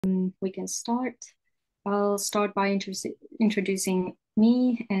We can start. I'll start by introducing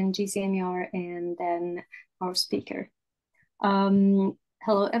me and GCMER and then our speaker. Hello,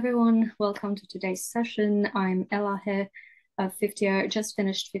 everyone. Welcome to today's session. I'm Elahe, a fifth year, just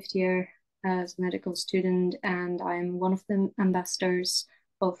finished fifth year as a medical student, and I'm one of the ambassadors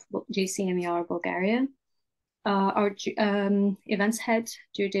of GCMER Bulgaria. Our events head,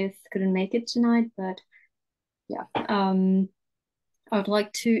 Judith, couldn't make it tonight, but yeah. I would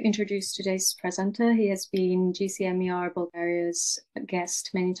like to introduce today's presenter. He has been GCMER Bulgaria's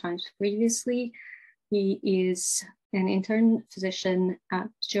guest many times previously. He is an intern physician at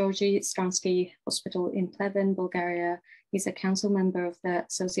Georgy Stransky Hospital in Pleven, Bulgaria. He's a council member of the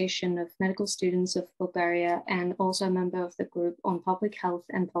Association of Medical Students of Bulgaria and also a member of the group on public health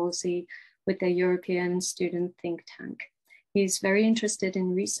and policy with the European Student Think Tank. He's very interested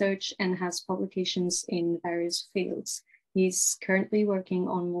in research and has publications in various fields. He's currently working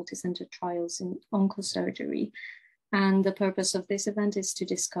on multi-center trials in oncosurgery. And the purpose of this event is to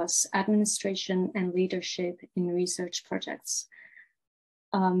discuss administration and leadership in research projects.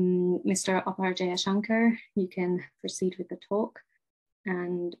 Mr. Aparajeya Shanker, you can proceed with the talk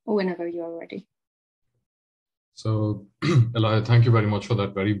and whenever you're ready. So, Ella, thank you very much for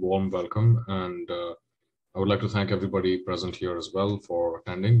that very warm welcome. And I would like to thank everybody present here as well for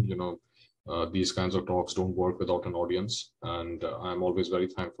attending. These kinds of talks don't work without an audience, and I'm always very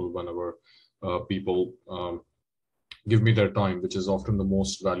thankful whenever people give me their time, which is often the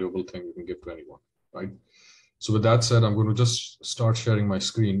most valuable thing you can give to anyone, right? So with that said, I'm going to just start sharing my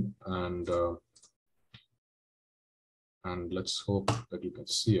screen, and let's hope that you can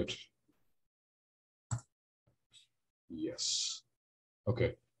see it. Yes.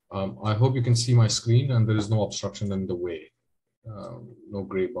 Okay. I hope you can see my screen and there is no obstruction in the way. No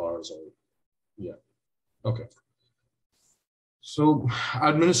gray bars or yeah. Okay. So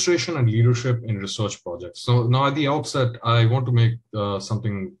administration and leadership in research projects. So now at the outset, I want to make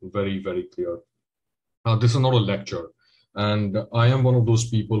something very, very clear. This is not a lecture. And I am one of those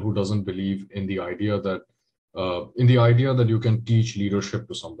people who doesn't believe in the idea that you can teach leadership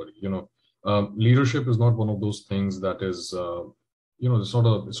to somebody. Leadership is not one of those things that is, it's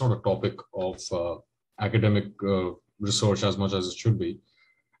not a topic of academic research as much as it should be.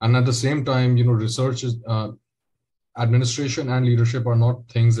 And at the same time, research is administration and leadership are not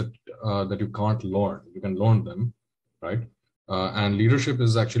things that you can't learn. You can learn them, right? And leadership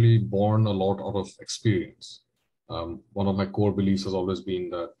is actually born a lot out of experience. One of my core beliefs has always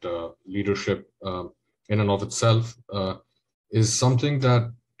been that leadership in and of itself is something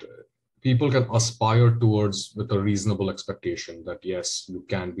that people can aspire towards with a reasonable expectation that, yes, you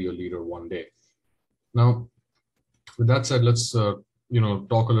can be a leader one day. Now, with that said, let's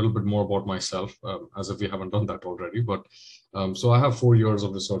talk a little bit more about myself, as if we haven't done that already. But so I have 4 years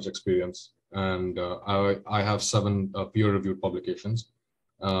of research experience, and I have 7 peer-reviewed publications,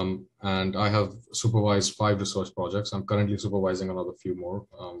 and I have supervised 5 research projects. I'm currently supervising another few more.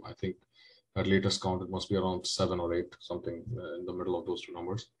 I think at latest count, it must be around 7 or 8, something in the middle of those 2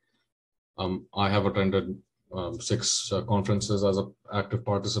 numbers. I have attended 6 conferences as an active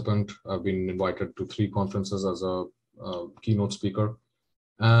participant. I've been invited to 3 conferences as a keynote speaker.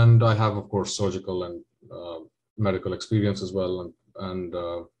 And I have, of course, surgical and medical experience as well. And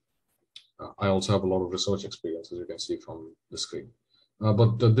I also have a lot of research experience, as you can see from the screen.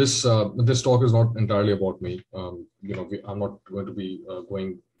 But this talk is not entirely about me. I'm not going to be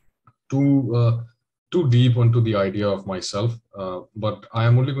going too deep into the idea of myself, but I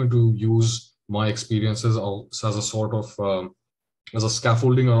am only going to use my experiences as a sort of as a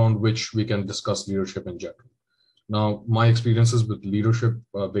scaffolding around which we can discuss leadership in general. Now, my experiences with leadership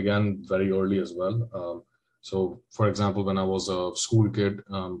began very early as well. So, for example, when I was a school kid,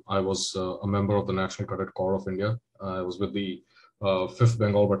 I was a member of the National Cadet Corps of India. I was with the 5th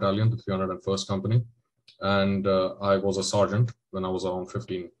Bengal Battalion, the 301st Company, and I was a sergeant when I was around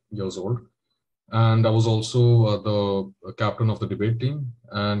 15 years old. And I was also the captain of the debate team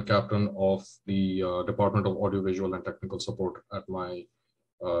and captain of the Department of Audiovisual and Technical Support at my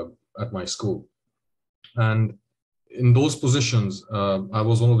school. And in those positions, I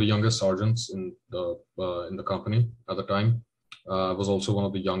was one of the youngest sergeants in the company at the time. I was also one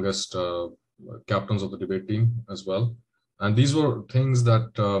of the youngest captains of the debate team as well. And these were things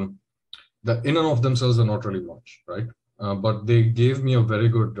that that in and of themselves are not really much, right? But they gave me a very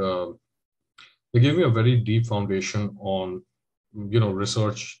good. They gave me a very deep foundation on,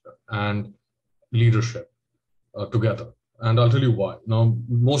 research and leadership together. And I'll tell you why. Now,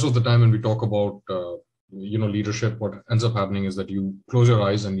 most of the time when we talk about, leadership, what ends up happening is that you close your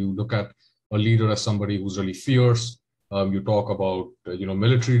eyes and you look at a leader as somebody who's really fierce, You talk about,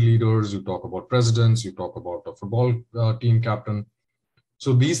 military leaders, you talk about presidents, you talk about a football team captain.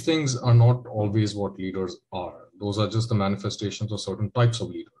 So these things are not always what leaders are. Those are just the manifestations of certain types of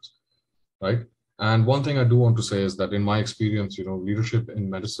leaders, right? And one thing I do want to say is that in my experience, leadership in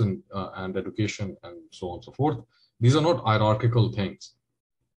medicine and education and so on and so forth, these are not hierarchical things,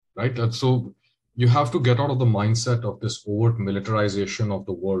 right? And so you have to get out of the mindset of this overt militarization of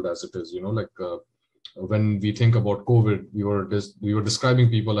the world as it is, when we think about COVID, we were describing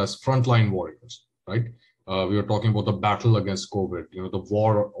people as frontline warriors, right? We were talking about the battle against COVID, the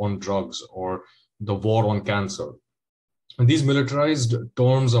war on drugs or the war on cancer. And these militarized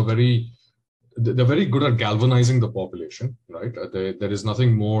terms are they're very good at galvanizing the population, right? There is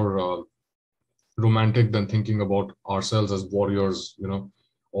nothing more romantic than thinking about ourselves as warriors,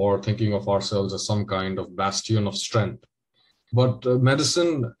 or thinking of ourselves as some kind of bastion of strength. But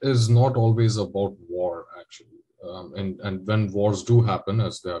medicine is not always about war, actually. And when wars do happen,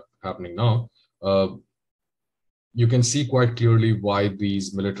 as they're happening now, you can see quite clearly why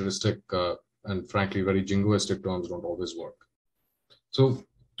these militaristic and frankly very jingoistic terms don't always work. So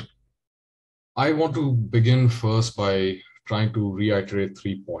I want to begin first by trying to reiterate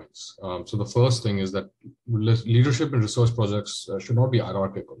 3 points. So the first thing is that leadership in research projects should not be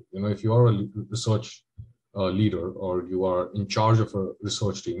hierarchical. If you are a research leader or you are in charge of a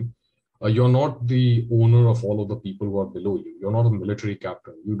research team, you're not the owner of all of the people who are below you. You're not a military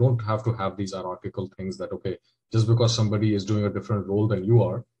captain. You don't have to have these hierarchical things that, okay, just because somebody is doing a different role than you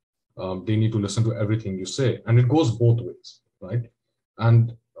are, they need to listen to everything you say. And it goes both ways, right?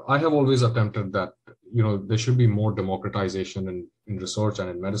 And I have always attempted that, there should be more democratization in research and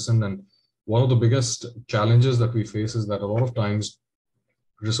in medicine. And one of the biggest challenges that we face is that a lot of times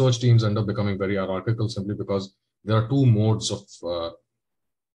research teams end up becoming very hierarchical simply because there are two modes of,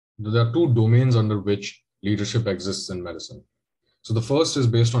 there are two domains under which leadership exists in medicine. So the first is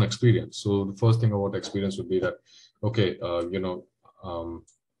based on experience. So the first thing about experience would be that, okay,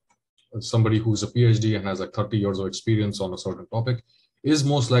 somebody who's a PhD and has like 30 years of experience on a certain topic is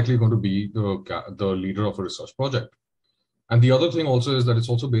most likely going to be the leader of a research project. And the other thing also is that it's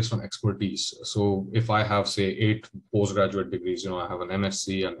also based on expertise. So if I have, say, 8 postgraduate degrees, I have an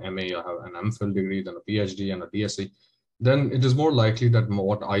MSc, an MA, I have an MPhil degree, then a PhD and a DSc, then it is more likely that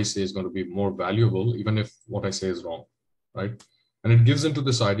what I say is going to be more valuable, even if what I say is wrong, right? And it gives into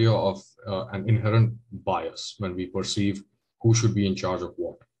this idea of an inherent bias when we perceive who should be in charge of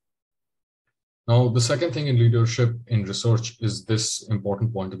what. Now, the second thing in leadership in research is this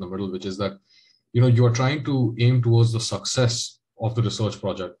important point in the middle, which is that, you are trying to aim towards the success of the research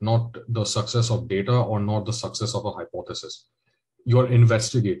project, not the success of data or not the success of a hypothesis. You are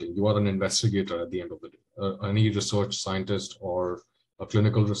investigating. You are an investigator at the end of the day. Any research scientist or a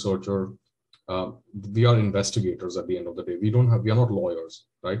clinical researcher, we are investigators at the end of the day. We are not lawyers,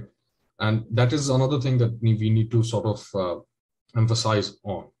 right? And that is another thing that we need to sort of emphasize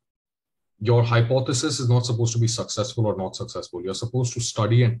on. Your hypothesis is not supposed to be successful or not successful. You're supposed to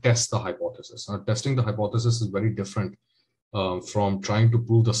study and test the hypothesis. Now, testing the hypothesis is very different from trying to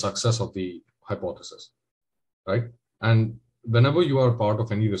prove the success of the hypothesis, right? And whenever you are part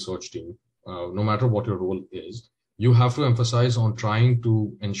of any research team, no matter what your role is, you have to emphasize on trying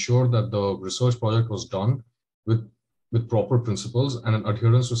to ensure that the research project was done with proper principles and an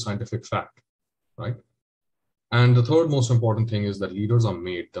adherence to scientific fact, right? And the third most important thing is that leaders are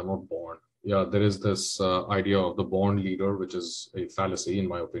made, they're not born. Yeah, there is this idea of the born leader, which is a fallacy, in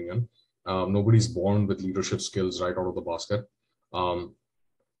my opinion. Nobody's born with leadership skills right out of the basket.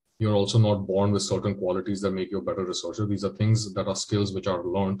 You're also not born with certain qualities that make you a better researcher. These are things that are skills which are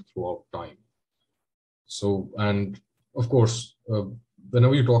learned throughout time. So, and of course,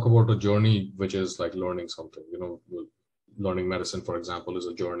 whenever you talk about a journey, which is like learning something, learning medicine, for example, is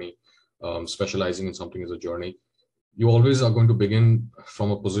a journey. Specializing in something is a journey. You always are going to begin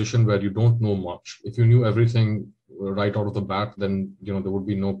from a position where you don't know much. If you knew everything right out of the bat, then there would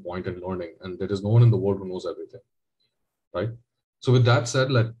be no point in learning, and there is no one in the world who knows everything, right? So with that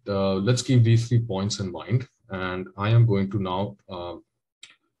said, let's keep these 3 points in mind, and I am now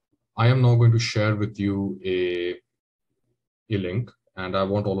going to share with you a link, and I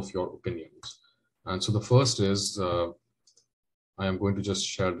want all of your opinions. And so the first is I am going to just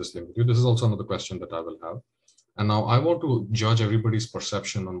share this link with you. This is also another question that I will have. And now I want to judge everybody's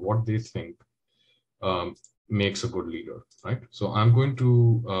perception on what they think makes a good leader, right? So I'm going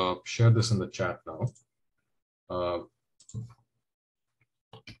to share this in the chat now.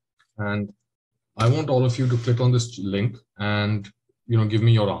 And I want all of you to click on this link and give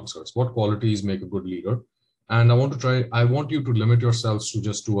me your answers. What qualities make a good leader? And I want you to limit yourselves to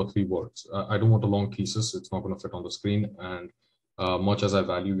just 2 or 3 words. I don't want a long thesis. It's not going to fit on the screen. And much as I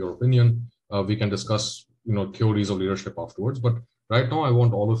value your opinion, we can discuss, theories of leadership afterwards. But right now, I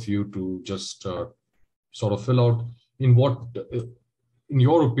want all of you to just sort of fill out in what, in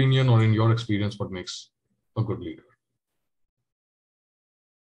your opinion or in your experience, what makes a good leader.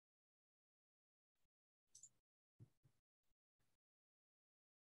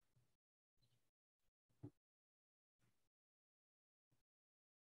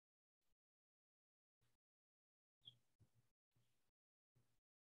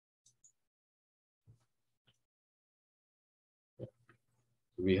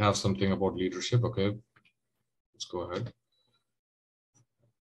 We have something about leadership. Okay, let's go ahead.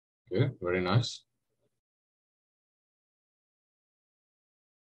 Okay, very nice.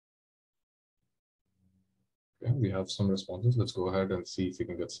 Okay, we have some responses. Let's go ahead and see if we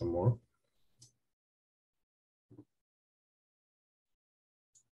can get some more.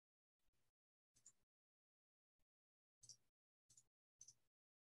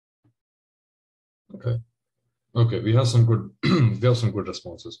 Okay. Okay, we have some good we have some good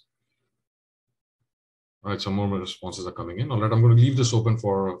responses. All right, some more responses are coming in. All right, I'm going to leave this open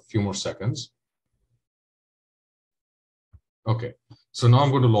for a few more seconds. Okay, so now I'm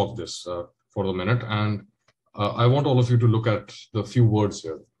going to log this for the minute, and I want all of you to look at the few words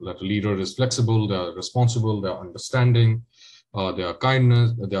here. That a leader is flexible, they are responsible, they are understanding, they are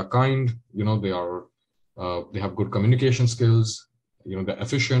kindness, they are kind. They have good communication skills. They're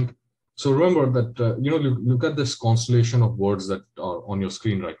efficient. So remember that look at this constellation of words that are on your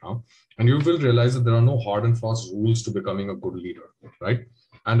screen right now, and you will realize that there are no hard and fast rules to becoming a good leader, right?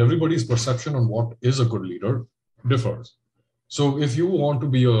 And everybody's perception on what is a good leader differs. So if you want to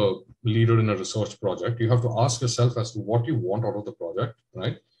be a leader in a research project, you have to ask yourself as to what you want out of the project,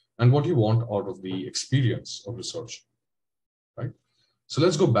 right? And what you want out of the experience of research, right? So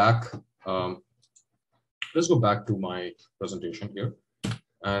let's go back. Let's go back to my presentation here,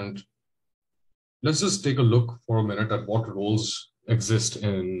 and let's just take a look for a minute at what roles exist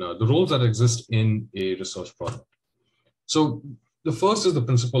in the roles that exist in a research project. So the first is the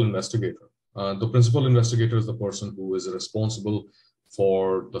principal investigator. The principal investigator is the person who is responsible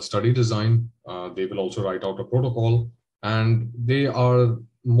for the study design. They will also write out a protocol, and they are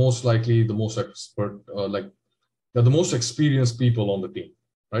most likely the most expert, they're the most experienced people on the team,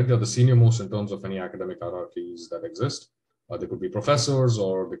 right? They're the senior most in terms of any academic hierarchies that exist. They could be professors,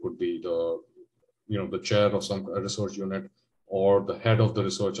 or they could be the chair of some research unit, or the head of the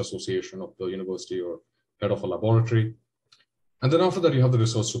research association of the university, or head of a laboratory. And then after that, you have the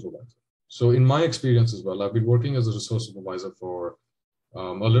research supervisor. So in my experience as well, I've been working as a research supervisor for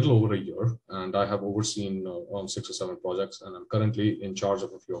a little over a year, and I have overseen around 6 or 7 projects, and I'm currently in charge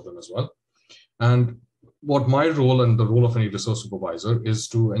of a few of them as well. And what my role and the role of any research supervisor is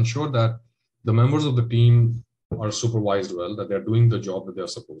to ensure that the members of the team are supervised well, that they're doing the job that they're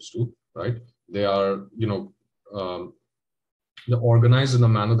supposed to, right? They are, they're organized in a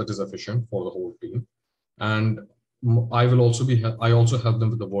manner that is efficient for the whole team. And I also help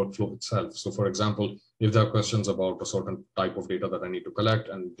them with the workflow itself. So for example, if there are questions about a certain type of data that I need to collect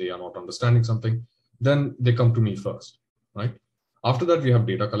and they are not understanding something, then they come to me first, right? After that, we have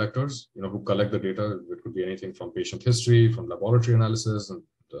data collectors, who collect the data. It could be anything from patient history, from laboratory analysis, and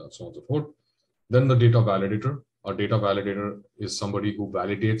so on and so forth. Then the data validator. A data validator is somebody who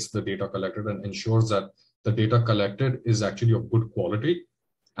validates the data collected and ensures that the data collected is actually of good quality,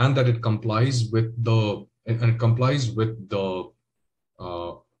 and that it complies with the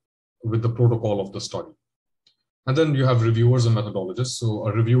protocol of the study. And then you have reviewers and methodologists. So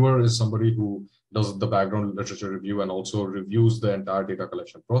a reviewer is somebody who does the background literature review and also reviews the entire data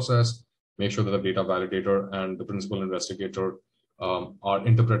collection process, make sure that the data validator and the principal investigator are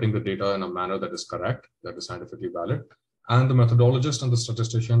interpreting the data in a manner that is correct, that is scientifically valid. And the methodologist and the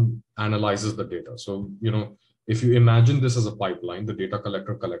statistician analyzes the data. So, if you imagine this as a pipeline, the data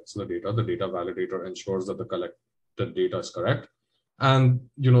collector collects the data validator ensures that the collected data is correct, and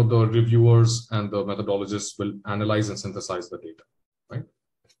the reviewers and the methodologists will analyze and synthesize the data, right?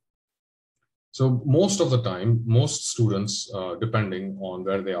 So most of the time, most students, depending on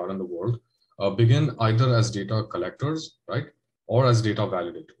where they are in the world, begin either as data collectors, right, or as data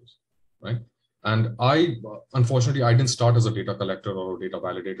validators, right? And unfortunately, I didn't start as a data collector or a data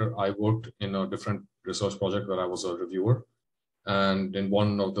validator. I worked in a different research project where I was a reviewer. And in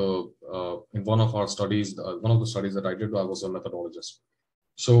one of our studies, one of the studies that I did, I was a methodologist.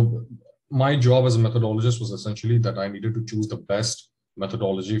 So my job as a methodologist was essentially that I needed to choose the best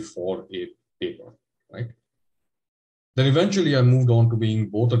methodology for a paper, right? Then eventually I moved on to being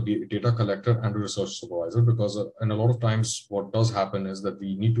both a data collector and a research supervisor, because and a lot of times what does happen is that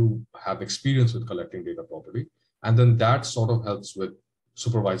we need to have experience with collecting data properly. And then that sort of helps with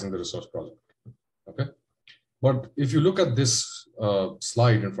supervising the research project. Okay. But if you look at this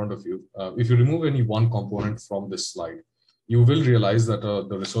slide in front of you, if you remove any one component from this slide, you will realize that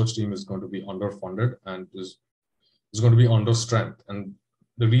the research team is going to be underfunded and is going to be under strength. And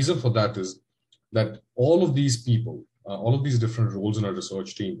the reason for that is that all of these people, all of these different roles in a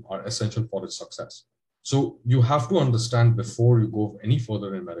research team are essential for its success. So you have to understand before you go any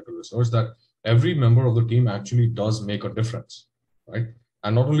further in medical research that every member of the team actually does make a difference, right?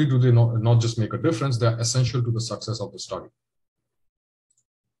 And not only do they not just make a difference, they're essential to the success of the study.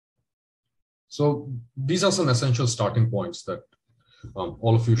 So these are some essential starting points that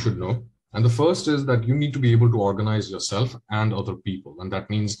all of you should know. And the first is that you need to be able to organize yourself and other people. And that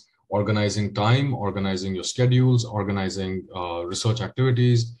means organizing time, organizing your schedules, organizing research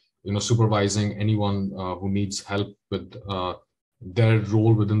activities, supervising anyone who needs help with their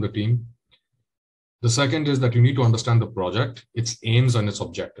role within the team. The second is that you need to understand the project, its aims and its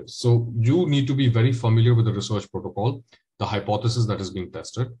objectives. So you need to be very familiar with the research protocol, the hypothesis that is being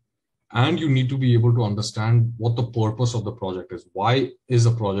tested, and you need to be able to understand what the purpose of the project is. Why is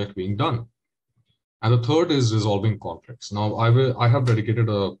a project being done? And the third is resolving conflicts. Now, I have dedicated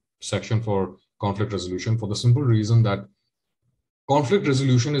a section for conflict resolution for the simple reason that conflict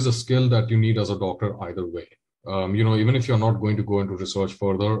resolution is a skill that you need as a doctor either way. Even if you're not going to go into research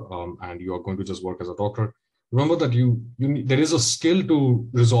further and you are going to just work as a doctor, remember that there is a skill to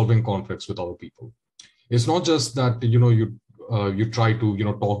resolving conflicts with other people. It's not just that you try to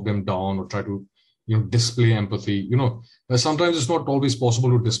talk them down or try to display empathy. Sometimes it's not always possible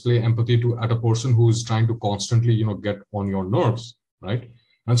to display empathy at a person who is trying to constantly get on your nerves, right?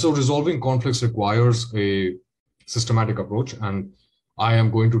 And so resolving conflicts requires a systematic approach, and I am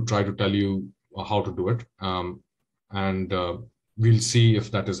going to try to tell you how to do it, and we'll see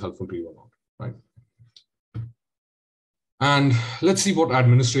if that is helpful to you or not, right? And let's see what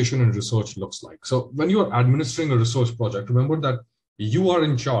administration and research looks like. So when you are administering a research project, remember that you are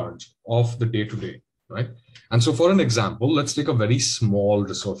in charge of the day-to-day, right? And so for an example, let's take a very small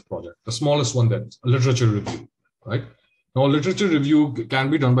research project, the smallest one, that's a literature review, right? Now, literature review can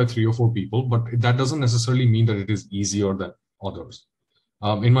be done by 3 or 4 people, but that doesn't necessarily mean that it is easier than others.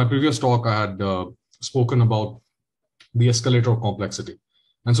 In my previous talk, I had spoken about the escalator of complexity.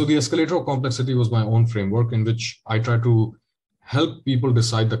 And so the escalator of complexity was my own framework in which I try to help people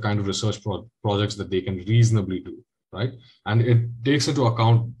decide the kind of research projects that they can reasonably do, right? And it takes into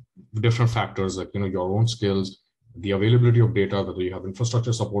account different factors like, your own skills, the availability of data, whether you have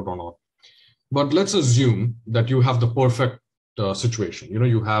infrastructure support or not. But let's assume that you have the perfect situation.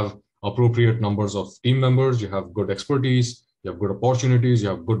 You have appropriate numbers of team members, you have good expertise, you have good opportunities, you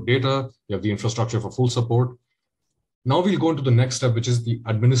have good data, you have the infrastructure for full support. Now we'll go into the next step, which is the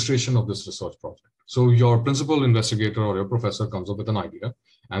administration of this research project. So your principal investigator or your professor comes up with an idea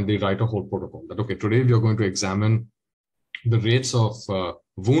and they write a whole protocol that, okay, today we are going to examine the rates of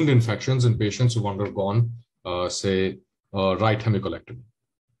wound infections in patients who've undergone, say, right hemicolectomy,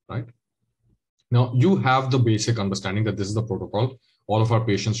 right? Now you have the basic understanding that this is the protocol. All of our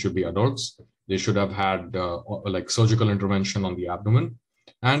patients should be adults. They should have had like surgical intervention on the abdomen.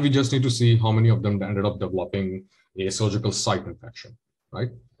 And we just need to see how many of them ended up developing a surgical site infection, right?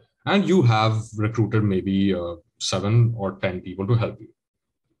 And you have recruited maybe 7 or 10 people to help you.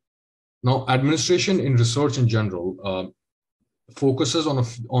 Now, administration in research in general focuses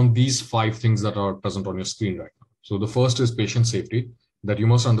on these 5 things that are present on your screen right now. So the first is patient safety, that you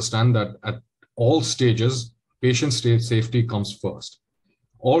must understand that at all stages, patient safety comes first.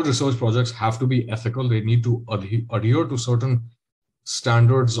 All research projects have to be ethical. They need to adhere to certain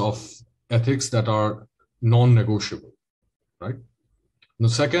standards of ethics that are non-negotiable, right? The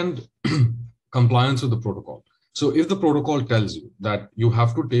second, compliance with the protocol. So if the protocol tells you that you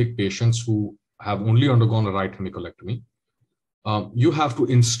have to take patients who have only undergone a right hemicolectomy, you have to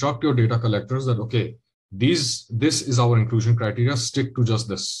instruct your data collectors that, okay, this is our inclusion criteria, stick to just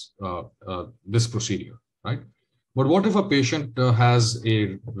this, this procedure, right? But what if a patient has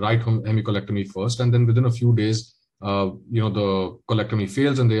a right hemicolectomy first, and then within a few days, the colectomy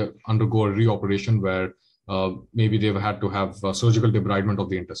fails and they undergo a reoperation where maybe they've had to have surgical debridement of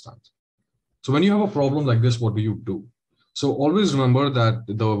the intestines. So when you have a problem like this, what do you do? So always remember that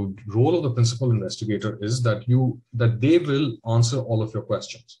the role of the principal investigator is that they will answer all of your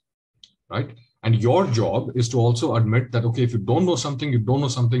questions, right? And your job is to also admit that, okay, if you don't know something,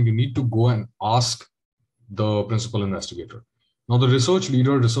 you need to go and ask the principal investigator. Now, the research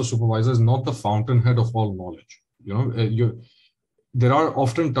leader, research supervisor is not the fountainhead of all knowledge. There are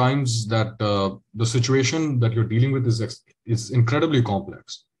often times that the situation that you're dealing with is incredibly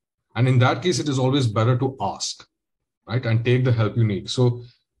complex. And in that case, it is always better to ask, right? And take the help you need. So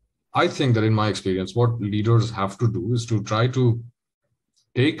I think that in my experience, what leaders have to do is to try to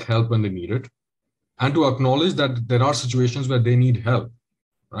take help when they need it and to acknowledge that there are situations where they need help,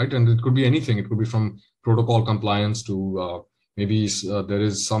 right? And it could be anything. It could be from protocol compliance to maybe there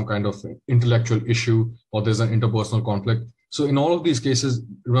is some kind of intellectual issue or there's an interpersonal conflict. So in all of these cases,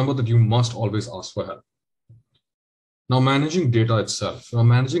 remember that you must always ask for help. Now, managing data itself. Now,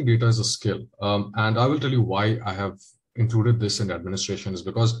 managing data is a skill. And I will tell you why I have included this in administration is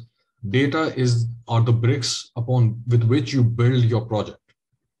because data are the bricks with which you build your project.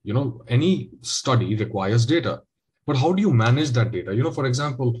 Any study requires data. But how do you manage that data? For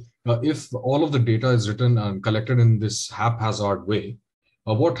example, if all of the data is written and collected in this haphazard way,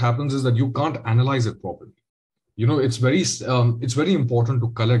 what happens is that you can't analyze it properly. It's very important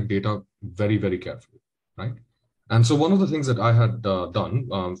to collect data very, very carefully, right? And so one of the things that I had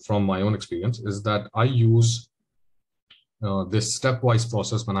done from my own experience is that I use this stepwise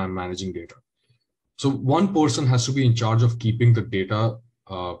process when I'm managing data. So one person has to be in charge of keeping the data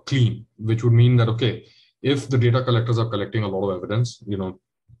clean, which would mean that, okay, if the data collectors are collecting a lot of evidence,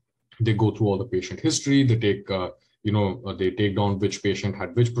 they go through all the patient history, they take, they take down which patient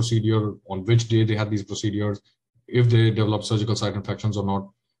had which procedure, on which day they had these procedures, if they develop surgical site infections or not,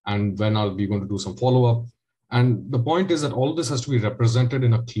 and when are we going to do some follow-up. And the point is that all of this has to be represented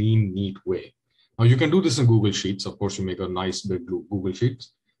in a clean, neat way. Now, you can do this in Google Sheets. Of course, you make a nice big Google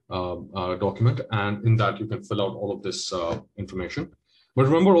Sheets document, and in that you can fill out all of this information. But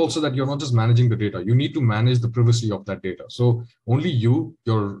remember also that you're not just managing the data. You need to manage the privacy of that data. So only you,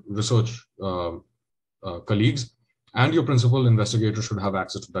 your research colleagues, and your principal investigator should have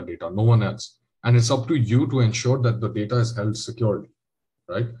access to that data, no one else. And it's up to you to ensure that the data is held securely,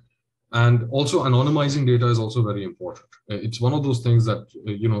 right? And also anonymizing data is also very important. It's one of those things that,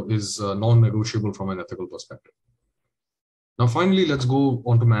 is non-negotiable from an ethical perspective. Now, finally, let's go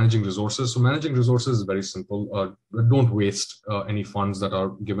on to managing resources. So managing resources is very simple. Don't waste any funds that are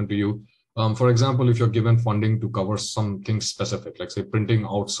given to you. For example, if you're given funding to cover something specific, like say printing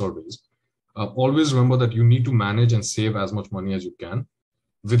out surveys, always remember that you need to manage and save as much money as you can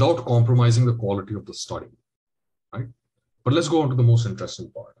without compromising the quality of the study, right? But let's go on to the most interesting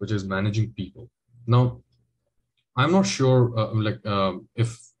part, which is managing people. Now, I'm not sure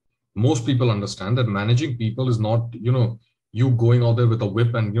if most people understand that managing people is not, you going out there with a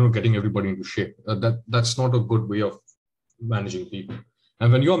whip and, getting everybody into shape. That's not a good way of managing people.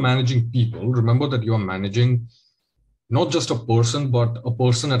 And when you are managing people, remember that you are managing not just a person, but a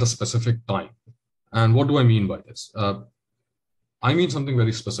person at a specific time. And what do I mean by this? I mean something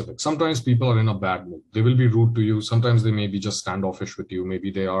very specific. Sometimes people are in a bad mood. They will be rude to you. Sometimes they may be just standoffish with you. Maybe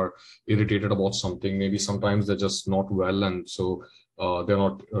they are irritated about something. Maybe sometimes they're just not well. And so they're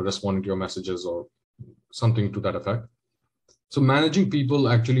not responding to your messages or something to that effect. So managing people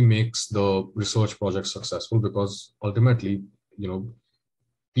actually makes the research project successful because ultimately,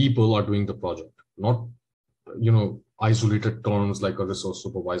 people are doing the project, not, isolated terms like a resource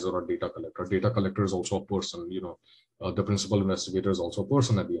supervisor or data collector. Data collector is also a person, the principal investigator is also a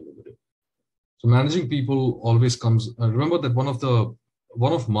person at the end of the day. So managing people always comes, remember that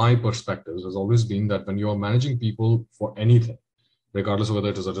one of my perspectives has always been that when you are managing people for anything, regardless of whether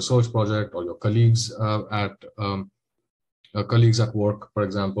it is a research project or your colleagues at work, for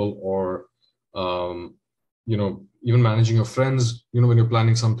example, or, even managing your friends, when you're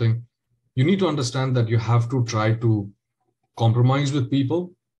planning something, you need to understand that you have to try to compromise with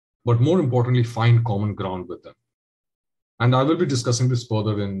people, but more importantly, find common ground with them. And I will be discussing this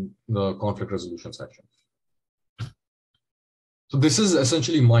further in the conflict resolution section. So this is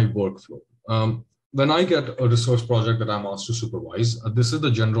essentially my workflow. When I get a research project that I'm asked to supervise, this is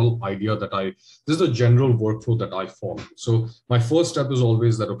the general this is the general workflow that I follow. So my first step is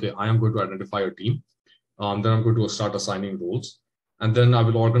always that, okay, I am going to identify a team. Then I'm going to start assigning roles. And then I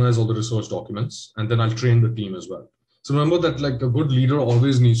will organize all the research documents. And then I'll train the team as well. So remember that like a good leader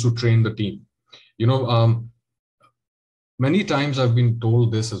always needs to train the team. Many times I've been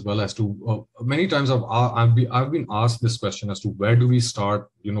told this as well as to, many times I've been asked this question as to where do we start?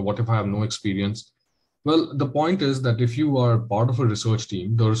 What if I have no experience? Well, the point is that if you are part of a research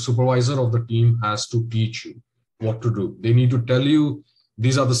team, the supervisor of the team has to teach you what to do. They need to tell you,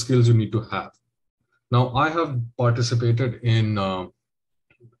 these are the skills you need to have. Now, I have participated in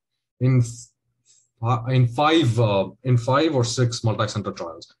 5 or 6 multi-center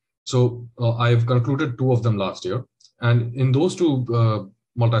trials. So I've concluded 2 of them last year. And in those 2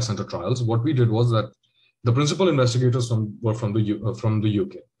 multi-center trials, what we did was that The principal investigators were from the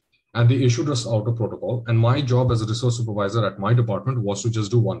UK, and they issued us out a protocol. And my job as a research supervisor at my department was to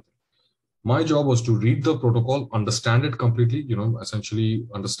just do one thing. My job was to read the protocol, understand it completely, essentially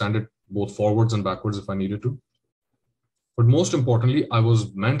understand it both forwards and backwards if I needed to. But most importantly, I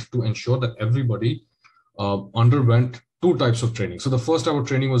was meant to ensure that everybody underwent two types of training. So the first type of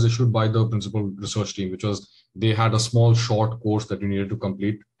training was issued by the principal research team, which was they had a small short course that you needed to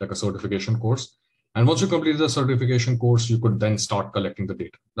complete, like a certification course. And once you completed the certification course, you could then start collecting the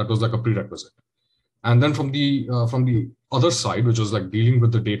data. That was like a prerequisite. And then from the other side, which was like dealing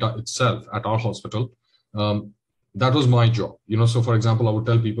with the data itself at our hospital, that was my job. So for example, I would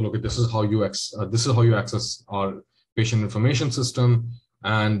tell people, okay, this is how you access our patient information system,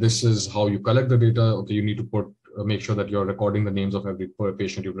 and this is how you collect the data. Okay, you need to make sure that you're recording the names of every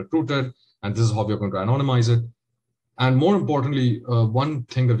patient you've recruited, and this is how we're going to anonymize it. And more importantly, one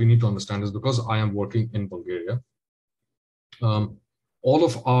thing that we need to understand is because I am working in Bulgaria, all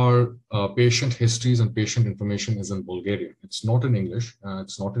of our patient histories and patient information is in Bulgarian. It's not in English.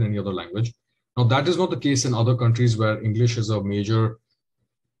 It's not in any other language. Now, that is not the case in other countries where English is a major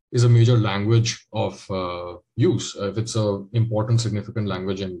language of use. If it's an important, significant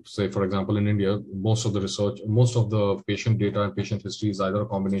language, and say, for example, in India, most of the patient data and patient history is either a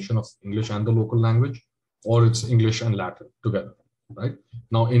combination of English and the local language, or it's English and Latin together, right?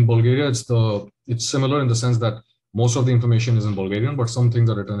 Now, in Bulgaria, it's similar in the sense that most of the information is in Bulgarian, but some things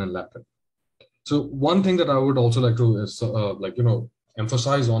are written in Latin. So one thing that I would also like to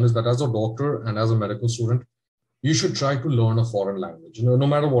emphasize on is that as a doctor and as a medical student, you should try to learn a foreign language, no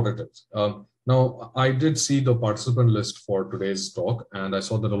matter what it is. Now, I did see the participant list for today's talk, and I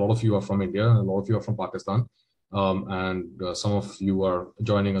saw that a lot of you are from India and a lot of you are from Pakistan, and some of you are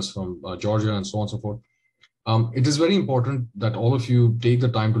joining us from Georgia and so on and so forth. It is very important that all of you take the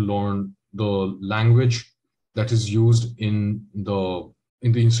time to learn the language that is used in the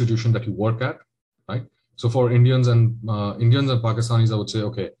institution that you work at, right? So for Indians and Pakistanis, I would say,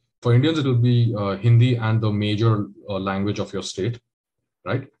 okay, for Indians, it will be Hindi and the major language of your state,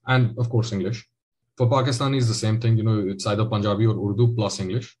 right? And of course, English. For Pakistanis, the same thing, it's either Punjabi or Urdu plus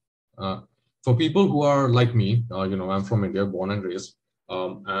English. For people who are like me, I'm from India, born and raised,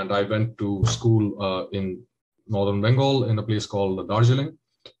 and I went to school in Northern Bengal in a place called Darjeeling,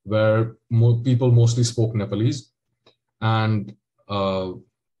 where people mostly spoke Nepalese. And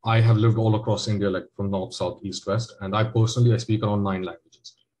I have lived all across India, like from north, south, east, west. And I speak around 9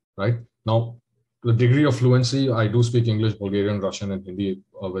 languages, right? Now, the degree of fluency, I do speak English, Bulgarian, Russian, and Hindi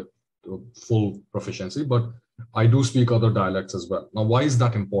with full proficiency, but I do speak other dialects as well. Now, why is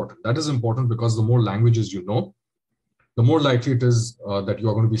that important? That is important because the more languages you know, the more likely it is that you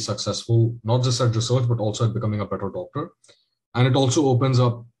are going to be successful, not just at research, but also at becoming a better doctor. And it also opens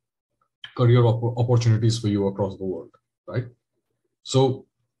up career opportunities for you across the world, right? So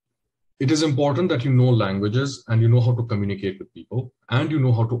it is important that you know languages and you know how to communicate with people and you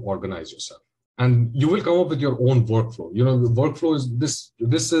know how to organize yourself. And you will come up with your own workflow. The workflow is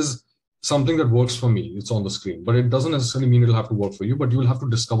this is something that works for me. It's on the screen, but it doesn't necessarily mean it'll have to work for you, but you will have to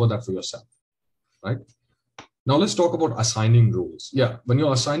discover that for yourself, right? Now let's talk about assigning roles. Yeah, when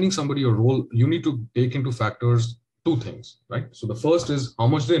you're assigning somebody a role, you need to take into factors 2 things, right? So the first is how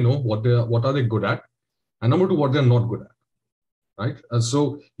much they know, what are they good at, and number 2, what they're not good at, right? And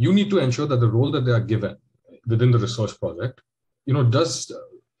so you need to ensure that the role that they are given within the research project, it's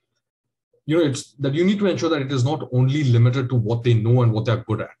that you need to ensure that it is not only limited to what they know and what they're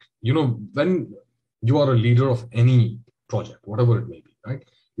good at. When you are a leader of any project, whatever it may be, right?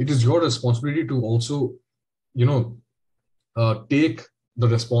 It is your responsibility to also, take the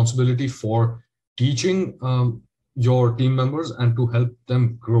responsibility for teaching your team members and to help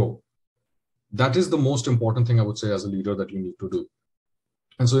them grow. That is the most important thing I would say as a leader that you need to do.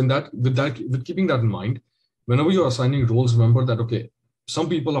 And so with keeping that in mind, whenever you're assigning roles, remember that, okay, some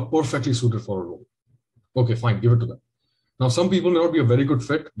people are perfectly suited for a role. Okay, fine, give it to them. Now, some people may not be a very good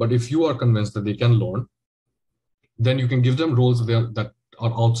fit, but if you are convinced that they can learn, then you can give them roles that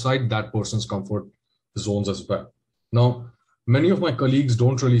are outside that person's comfort zones as well. Now, many of my colleagues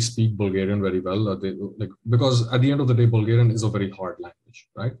don't really speak Bulgarian very well, because at the end of the day, Bulgarian is a very hard language,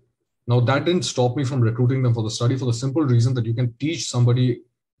 right? Now, that didn't stop me from recruiting them for the study for the simple reason that you can teach somebody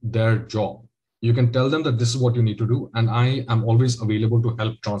their job. You can tell them that this is what you need to do, and I am always available to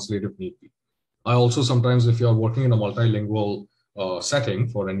help translate if need be. I also sometimes, if you're working in a multilingual setting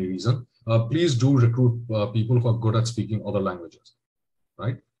for any reason, please do recruit people who are good at speaking other languages,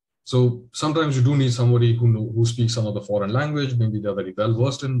 right? So sometimes you do need somebody who speaks some other foreign language. Maybe they're very well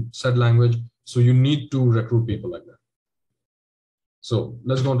versed in said language. So you need to recruit people like that. So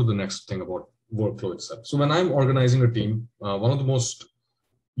let's go on to the next thing about workflow itself. So when I'm organizing a team, one of the most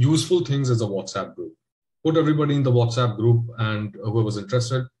useful things is a WhatsApp group. Put everybody in the WhatsApp group and whoever's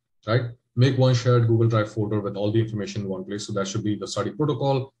interested, right? Make one shared Google Drive folder with all the information in one place. So that should be the study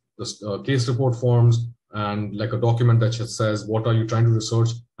protocol, the case report forms, and like a document that just says what are you trying to research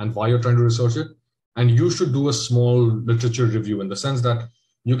and why you're trying to research it. And you should do a small literature review in the sense that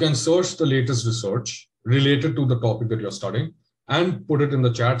you can search the latest research related to the topic that you're studying and put it in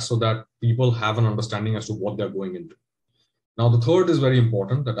the chat so that people have an understanding as to what they're going into. Now, the third is very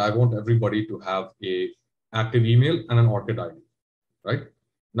important, that I want everybody to have a active email and an ORCID ID, right?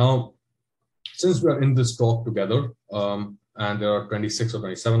 Now, since we are in this talk together, and there are 26 or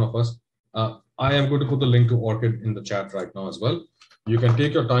 27 of us, I am going to put the link to ORCID in the chat right now as well. You can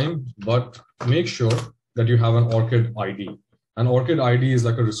take your time, but make sure that you have an ORCID ID. An ORCID ID is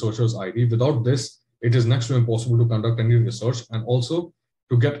like a researcher's ID. Without this, it is next to impossible to conduct any research and also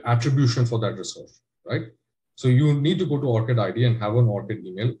to get attribution for that research, right? So you need to go to ORCID ID and have an ORCID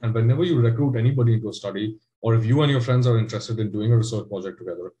email. And whenever you recruit anybody into a study, or if you and your friends are interested in doing a research project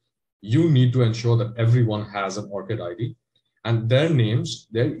together, you need to ensure that everyone has an ORCID ID, and their names,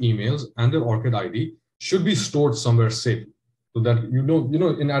 their emails, and their ORCID ID should be stored somewhere safe. So that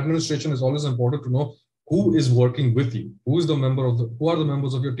in administration, it's always important to know who is working with you, who are the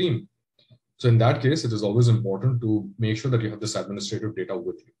members of your team. So in that case, it is always important to make sure that you have this administrative data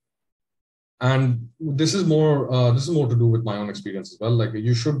with you. And this is more to do with my own experience as well. Like,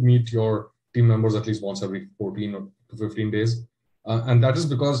 you should meet your team members at least once every 14 or 15 days. And that is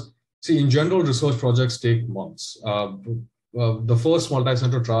because, see, in general, research projects take months. The first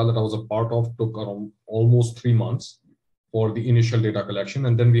multi-center trial that I was a part of took around almost 3 months for the initial data collection.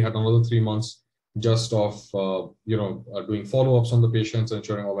 And then we had another 3 months just of, doing follow-ups on the patients,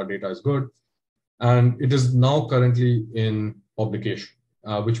 ensuring all our data is good. And it is now currently in publication,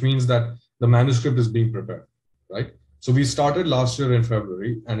 which means that the manuscript is being prepared, right? So we started last year in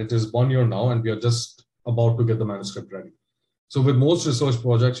February, and it is 1 year now, and we are just about to get the manuscript ready. So with most research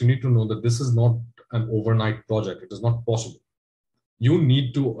projects, you need to know that this is not an overnight project. It is not possible. You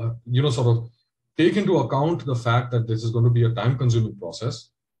need to, sort of take into account the fact that this is going to be a time-consuming process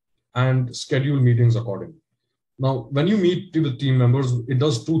and schedule meetings accordingly. Now, when you meet with team members, it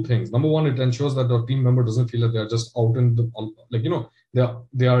does two things. Number one, it ensures that the team member doesn't feel that they're just out in the,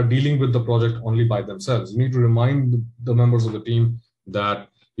 they are dealing with the project only by themselves. You need to remind the members of the team that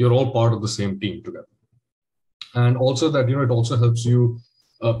you're all part of the same team together. And also that, it also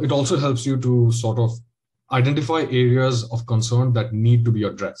helps you to sort of identify areas of concern that need to be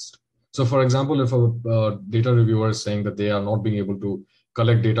addressed. So for example, if a data reviewer is saying that they are not being able to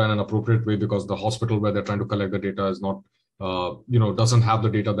collect data in an appropriate way because the hospital where they're trying to collect the data is not, doesn't have the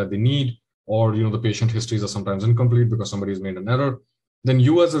data that they need, or, the patient histories are sometimes incomplete because somebody has made an error, then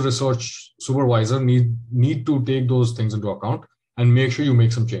you as a research supervisor need to take those things into account and make sure you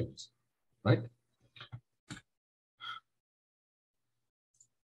make some changes, right?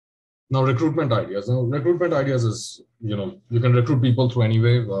 Now, recruitment ideas. Now, recruitment ideas is, you can recruit people through any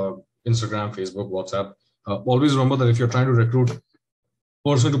way, Instagram, Facebook, WhatsApp. Always remember that if you're trying to recruit,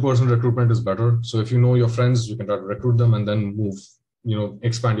 person-to-person recruitment is better. So if you know your friends, you can try to recruit them and then move,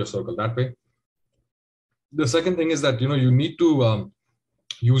 expand your circle that way. The second thing is that, you need to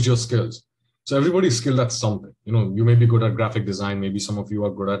use your skills. So everybody's skilled at something. You may be good at graphic design. Maybe some of you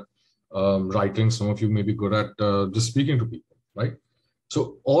are good at writing. Some of you may be good at just speaking to people, right?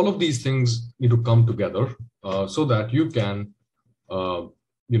 So all of these things need to come together so that you can,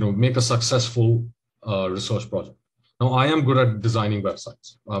 make a successful research project. Now, I am good at designing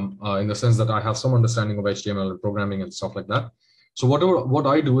websites in the sense that I have some understanding of HTML and programming and stuff like that. So what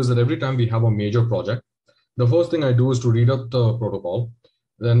I do is that every time we have a major project, the first thing I do is to read up the protocol.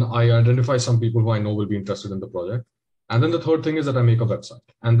 Then I identify some people who I know will be interested in the project. And then the third thing is that I make a website.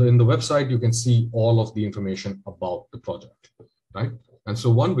 And in the website, you can see all of the information about the project, right? And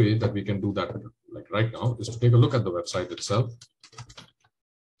so one way that we can do that, like right now, is to take a look at the website itself.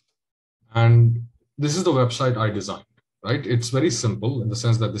 And this is the website I designed, right? It's very simple in the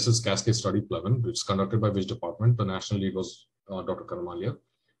sense that this is Cascade Study Pleven, which is conducted by which department? The national lead was Dr. Karamalia.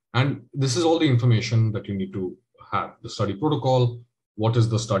 And this is all the information that you need to have: the study protocol, what is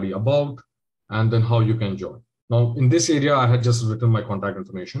the study about, and then how you can join. Now, in this area, I had just written my contact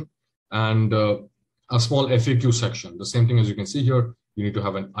information and a small FAQ section. The same thing as you can see here. You need to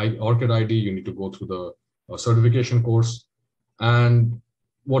have an ORCID ID. You need to go through the certification course. And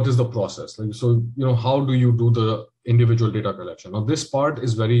what is the process? So, how do you do the individual data collection? Now, this part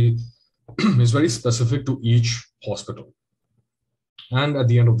is very specific to each hospital. And at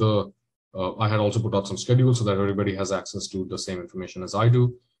the end of I had also put out some schedules so that everybody has access to the same information as I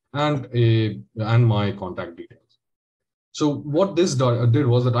do. and my contact details. So what this did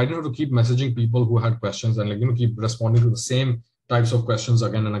was that I didn't have to keep messaging people who had questions and keep responding to the same types of questions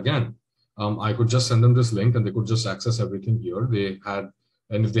again and again. I could just send them this link and they could just access everything here.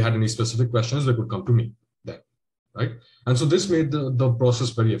 And if they had any specific questions, they could come to me then, right? And so this made the process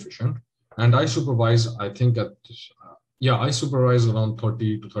very efficient. And I supervise, I think I supervise around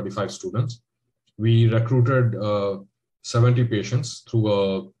 30 to 35 students. We recruited 70 patients through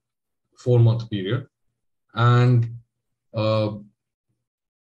a 4-month period. And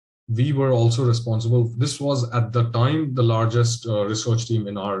we were also responsible. This was at the time the largest research team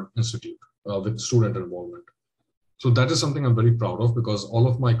in our institute with student involvement. So that is something I'm very proud of, because all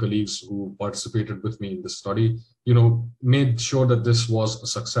of my colleagues who participated with me in this study, made sure that this was a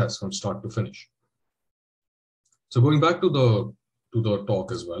success from start to finish. So going back to the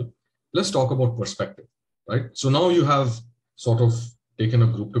talk as well, let's talk about perspective, right? So now you have sort of taken a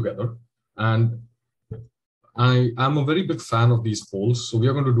group together, and I'm a very big fan of these polls. So we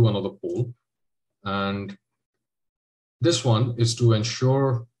are going to do another poll. And this one is to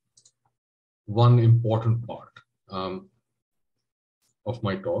ensure one important part of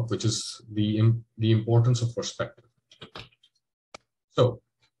my talk, which is the importance of perspective. So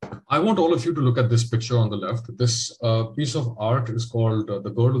I want all of you to look at this picture on the left. This piece of art is called The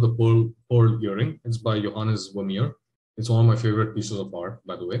Girl with the Pearl Earring. It's by Johannes Vermeer. It's one of my favorite pieces of art,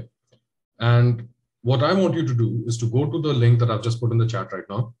 by the way. And what I want you to do is to go to the link that I've just put in the chat right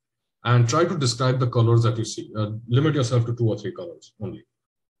now and try to describe the colors that you see. Limit yourself to 2 or 3 colors only,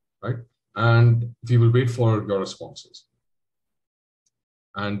 right? And we will wait for your responses.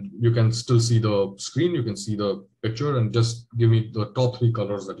 And you can still see the screen, you can see the picture, and just give me the top 3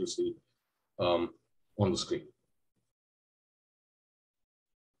 colors that you see on the screen.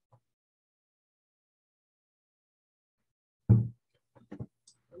 I'm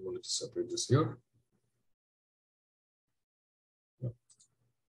going to separate this here.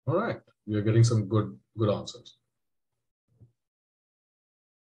 All right, we are getting some good answers.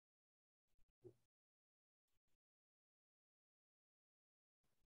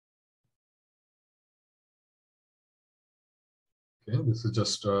 Okay, this is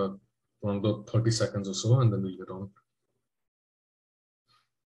just around the 30 seconds or so, and then we'll get on.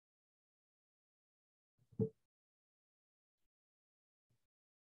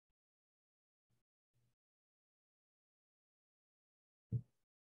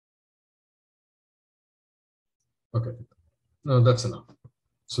 Okay, no, that's enough.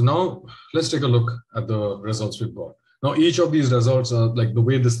 So now let's take a look at the results we've got. Now, each of these results, like the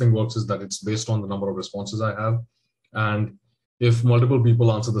way this thing works is that it's based on the number of responses I have. And if multiple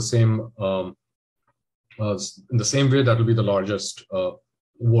people answer the same, in the same way, that will be the largest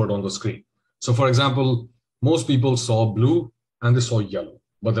word on the screen. So for example, most people saw blue and they saw yellow,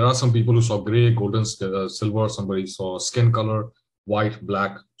 but there are some people who saw gray, golden, silver, somebody saw skin color, white,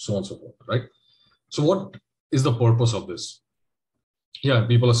 black, so on and so forth, right? So what is the purpose of this? Yeah,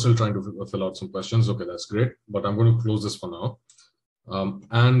 people are still trying to fill out some questions. Okay, that's great, but I'm going to close this for now.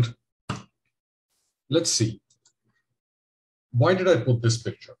 And let's see. Why did I put this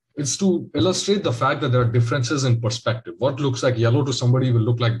picture? It's to illustrate the fact that there are differences in perspective. What looks like yellow to somebody will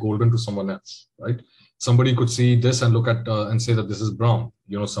look like golden to someone else, right? Somebody could see this and look at and say that this is brown.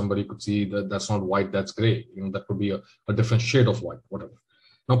 Somebody could see that that's not white, that's gray. That could be a different shade of white, whatever.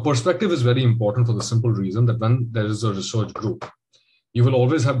 Now, perspective is very important for the simple reason that when there is a research group, you will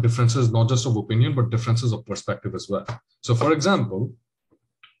always have differences, not just of opinion, but differences of perspective as well. So for example,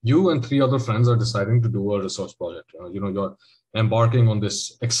 you and 3 other friends are deciding to do a research project. You're embarking on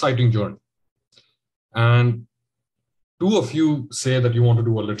this exciting journey. And 2 of you say that you want to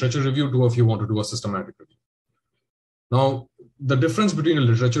do a literature review, 2 of you want to do a systematic review. Now, the difference between a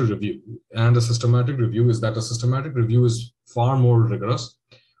literature review and a systematic review is that a systematic review is far more rigorous.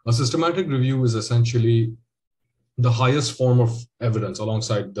 A systematic review is essentially the highest form of evidence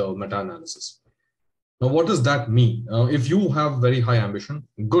alongside the meta-analysis. Now, what does that mean? If you have very high ambition,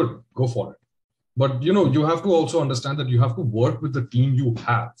 good, go for it. But you have to also understand that you have to work with the team you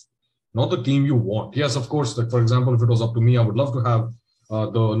have, not the team you want. Yes, of course, like for example, if it was up to me, I would love to have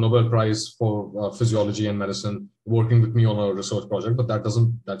the Nobel Prize for Physiology and Medicine working with me on a research project, but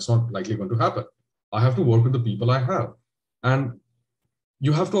that's not likely going to happen. I have to work with the people I have. And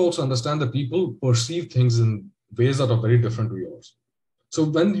you have to also understand that people perceive things in ways that are very different to yours. So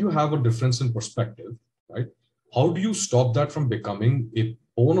when you have a difference in perspective, right, how do you stop that from becoming a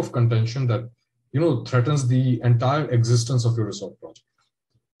bone of contention that threatens the entire existence of your research project?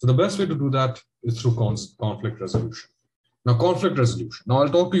 So the best way to do that is through conflict resolution. Now, conflict resolution. Now, I'll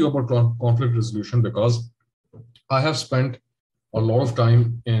talk to you about conflict resolution because I have spent a lot of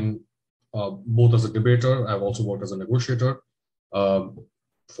time in both as a debater. I've also worked as a negotiator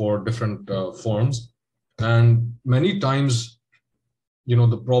for different firms. And many times,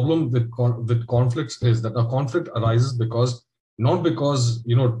 the problem with conflicts is that a conflict arises not because,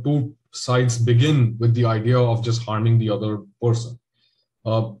 two sides begin with the idea of just harming the other person.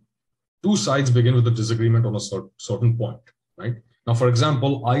 Two sides begin with a disagreement on a certain point, right? Now, for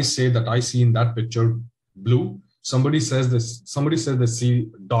example, I say that I see in that picture blue. Somebody says they see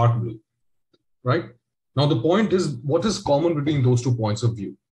dark blue, right? Now, the point is, what is common between those 2 points of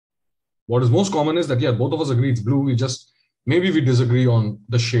view? What is most common is that, yeah, both of us agree it's blue. Maybe we disagree on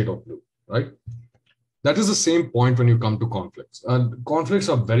the shade of blue, right? That is the same point when you come to conflicts. And conflicts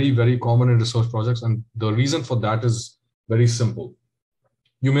are very, very common in research projects. And the reason for that is very simple.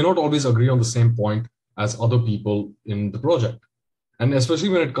 You may not always agree on the same point as other people in the project. And especially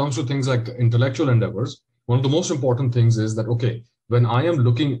when it comes to things like intellectual endeavors, one of the most important things is that, okay, when I am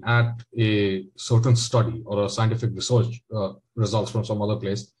looking at a certain study or a scientific research results from some other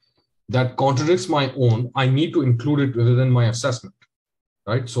place that contradicts my own, I need to include it within my assessment,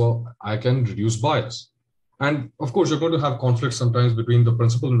 right? So I can reduce bias. And of course, you're going to have conflicts sometimes between the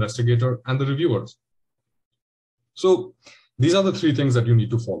principal investigator and the reviewers. So these are the 3 things that you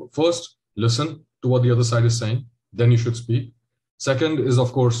need to follow. First, listen to what the other side is saying. Then you should speak. Second is,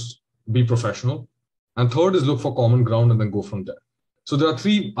 of course, be professional. And third is look for common ground and then go from there. So there are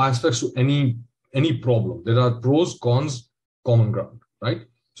 3 aspects to any problem. There are pros, cons, common ground, right?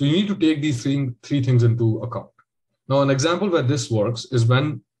 So you need to take these three things into account. Now, an example where this works is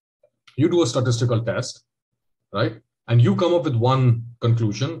when you do a statistical test, right? And you come up with one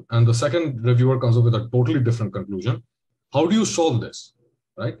conclusion and the second reviewer comes up with a totally different conclusion. How do you solve this,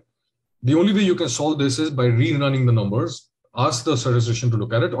 right? The only way you can solve this is by rerunning the numbers, ask the statistician to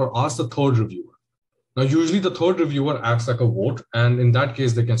look at it, or ask the third reviewer. Now, usually the third reviewer acts like a vote, and in that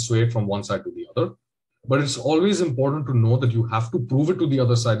case, they can sway it from one side to the other. But it's always important to know that you have to prove it to the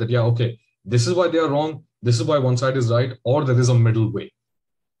other side that, yeah, okay, this is why they are wrong, this is why one side is right, or there is a middle way,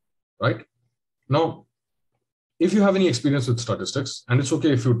 right? Now, if you have any experience with statistics, and it's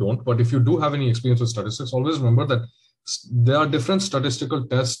okay if you don't, but if you do have any experience with statistics, always remember that there are different statistical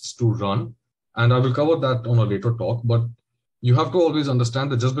tests to run, and I will cover that on a later talk, but you have to always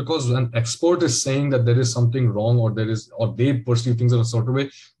understand that just because an expert is saying that there is something wrong or they perceive things in a certain way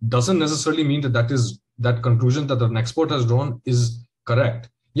doesn't necessarily mean that conclusion that an expert has drawn is correct.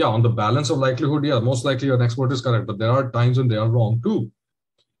 Yeah, on the balance of likelihood, yeah, most likely an expert is correct, but there are times when they are wrong too.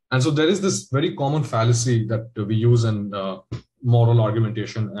 And so there is this very common fallacy that we use in moral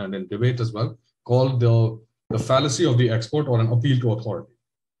argumentation and in debate as well, called the fallacy of the expert or an appeal to authority.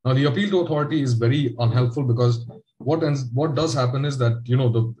 Now, the appeal to authority is very unhelpful because what does happen is that,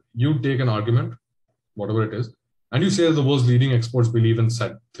 you take an argument, whatever it is, and you say the world's leading experts believe in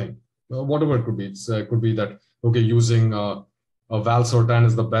said thing, whatever it could be. It could be that, okay, using valsartan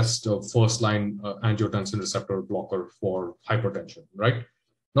is the best first-line angiotensin receptor blocker for hypertension, right?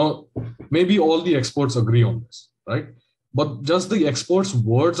 Now, maybe all the experts agree on this, right? But just the experts'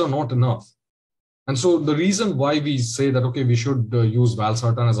 words are not enough. And so the reason why we say that, okay, we should use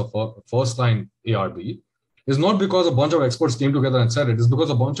valsartan as a first-line ARB is not because a bunch of experts came together and said it. It's because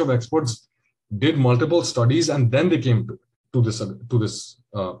a bunch of experts did multiple studies and then they came to this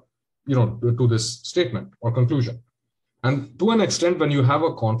statement or conclusion. And to an extent, when you have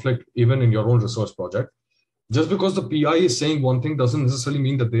a conflict, even in your own research project, just because the PI is saying one thing doesn't necessarily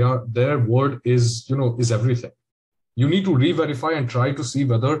mean that their word is everything. You need to re-verify and try to see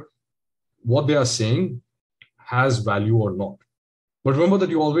whether what they are saying has value or not. But remember that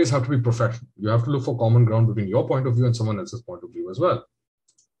you always have to be professional. You have to look for common ground between your point of view and someone else's point of view as well.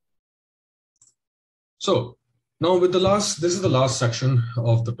 So now this is the last section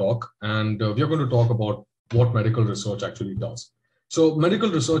of the talk, and we are going to talk about what medical research actually does. So medical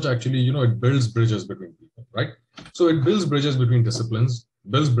research actually, it builds bridges between people, right? So it builds bridges between disciplines,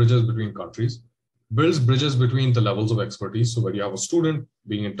 builds bridges between countries, builds bridges between the levels of expertise. So where you have a student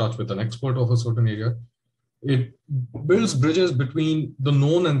being in touch with an expert of a certain area, it builds bridges between the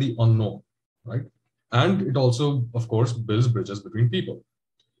known and the unknown, right? And it also, of course, builds bridges between people.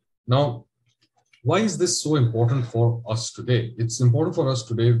 Now, why is this so important for us today? It's important for us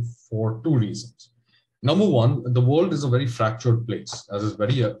today for 2 reasons. Number one, the world is a very fractured place, as is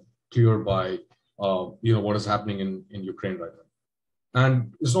very clear by what is happening in Ukraine right now.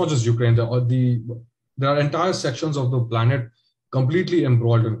 And it's not just Ukraine. There are entire sections of the planet completely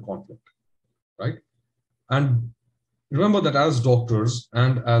embroiled in conflict, right? And remember that as doctors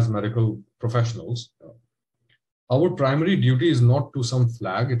and as medical professionals, our primary duty is not to some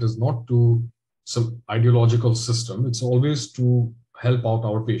flag. It is not to some ideological system. It's always to help out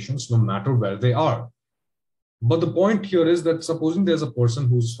our patients no matter where they are. But the point here is that supposing there's a person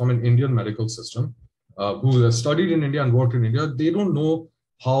who's from an Indian medical system, who has studied in India and worked in India, they don't know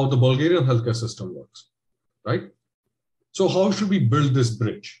how the Bulgarian healthcare system works, right? So how should we build this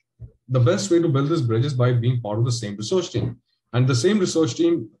bridge? The best way to build this bridge is by being part of the same research team. And the same research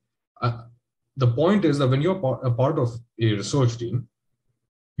team, the point is that when you're a part of a research team,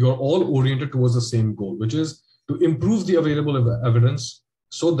 you're all oriented towards the same goal, which is to improve the available evidence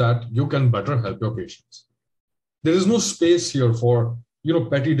so that you can better help your patients. There is no space here for,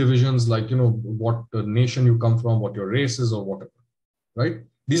 petty divisions like, what nation you come from, what your race is or whatever, right?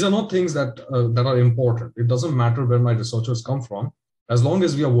 These are not things that are important. It doesn't matter where my researchers come from, as long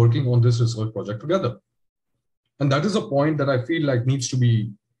as we are working on this research project together. And that is a point that I feel like needs to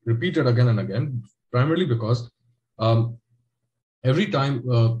be repeated again and again, primarily because every time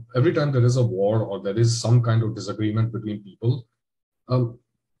there is a war or there is some kind of disagreement between people,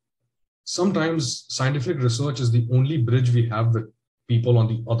 sometimes scientific research is the only bridge we have with people on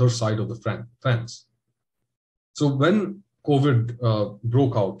the other side of the fence. So when COVID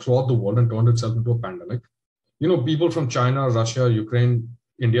broke out throughout the world and turned itself into a pandemic, people from China, Russia, Ukraine,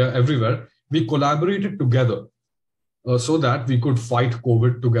 India, everywhere, we collaborated together so that we could fight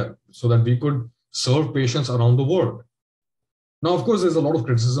COVID together, so that we could serve patients around the world. Now, of course, there's a lot of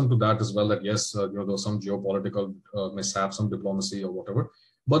criticism to that as well, that yes, there was some geopolitical mishaps, some diplomacy or whatever,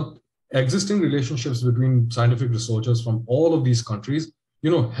 but existing relationships between scientific researchers from all of these countries,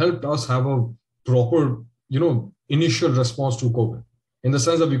 helped us have a proper, initial response to COVID, in the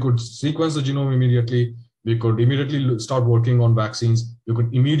sense that we could sequence the genome immediately, we could immediately start working on vaccines, we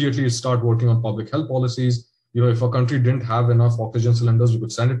could immediately start working on public health policies. If a country didn't have enough oxygen cylinders, we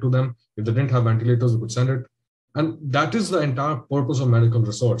could send it to them. If they didn't have ventilators, we could send it. And that is the entire purpose of medical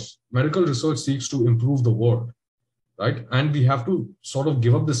research. Medical research seeks to improve the world, right? And we have to sort of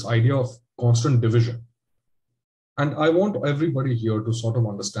give up this idea of constant division. And I want everybody here to sort of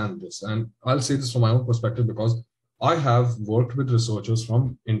understand this. And I'll say this from my own perspective, because I have worked with researchers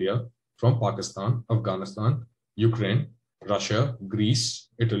from India, from Pakistan, Afghanistan, Ukraine, Russia, Greece,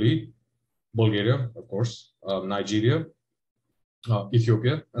 Italy, Bulgaria, of course, Nigeria,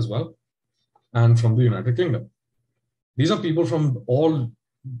 Ethiopia as well, and from the United Kingdom. These are people from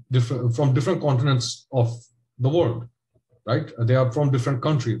different continents of the world, right? They are from different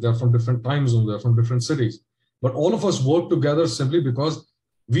countries, they're from different time zones, they're from different cities. But all of us work together simply because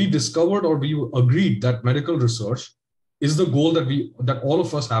we discovered or we agreed that medical research is the goal that all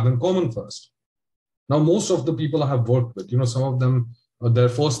of us have in common first. Now, most of the people I have worked with, some of them, their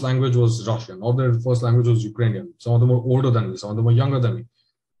first language was Russian, or their first language was Ukrainian. Some of them were older than me, some of them were younger than me.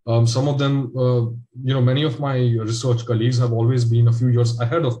 Some of them, many of my research colleagues have always been a few years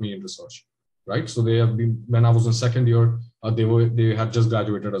ahead of me in research, right? So they have been, when I was in second year, they had just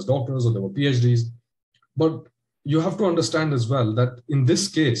graduated as doctors or they were PhDs. But you have to understand as well that in this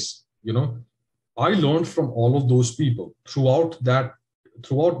case, I learned from all of those people throughout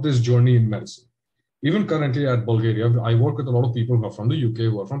this journey in medicine. Even currently at Bulgaria, I work with a lot of people who are from the UK,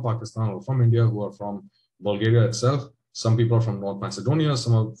 who are from Pakistan, or from India, who are from Bulgaria itself. Some people are from North Macedonia,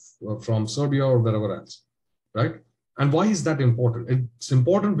 some are from Serbia or wherever else, right? And why is that important? It's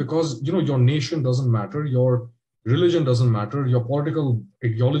important because, your nation doesn't matter, your religion doesn't matter, your political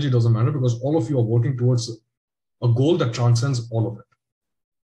ideology doesn't matter, because all of you are working towards a goal that transcends all of it.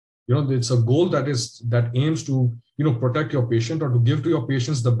 It's a goal that aims to, protect your patient or to give to your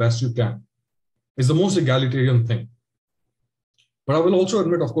patients the best you can. It's the most egalitarian thing. But I will also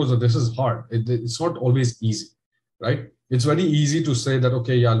admit, of course, that this is hard. It's not always easy, right? It's very easy to say that,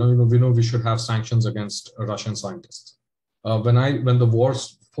 okay, yeah, we know we should have sanctions against Russian scientists. When the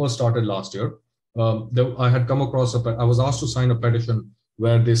wars first started last year, I had come across I was asked to sign a petition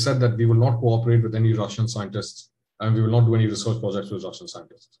where they said that we will not cooperate with any Russian scientists and we will not do any research projects with Russian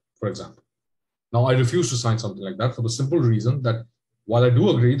scientists, for example. Now, I refuse to sign something like that for the simple reason that while I do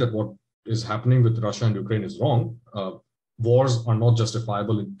agree that what is happening with Russia and Ukraine is wrong, wars are not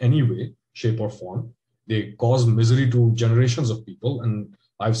justifiable in any way, shape, or form. They cause misery to generations of people, and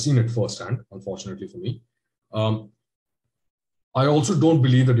I've seen it firsthand, unfortunately for me. I also don't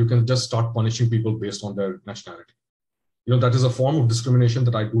believe that you can just start punishing people based on their nationality. That is a form of discrimination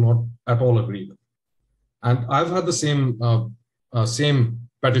that I do not at all agree with. And I've had the same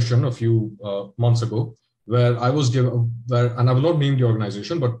petition a few months ago, where I was given, and I will not name the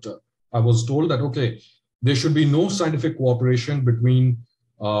organization, but I was told that, okay, there should be no scientific cooperation between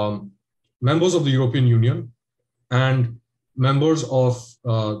members of the European Union and members of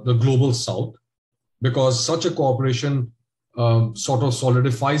the global South, because such a cooperation sort of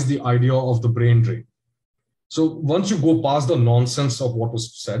solidifies the idea of the brain drain. So once you go past the nonsense of what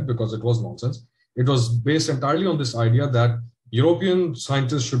was said, because it was nonsense, it was based entirely on this idea that European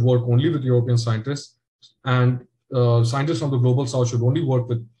scientists should work only with European scientists, and scientists from the global south should only work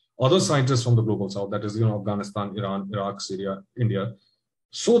with other scientists from the global south, that is, Afghanistan, Iran, Iraq, Syria, India,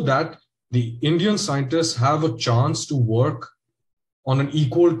 so that the Indian scientists have a chance to work on an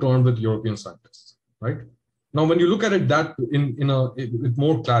equal term with European scientists, right? Now, when you look at it that with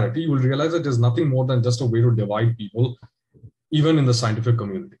more clarity, you will realize that there's nothing more than just a way to divide people, even in the scientific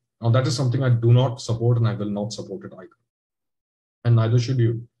community. Now, that is something I do not support, and I will not support it either. And neither should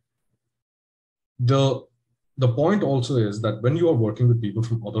you. The point also is that when you are working with people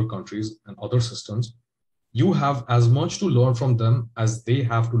from other countries and other systems, you have as much to learn from them as they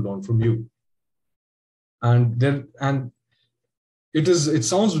have to learn from you. And it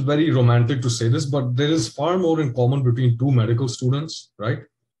sounds very romantic to say this, but there is far more in common between two medical students, right?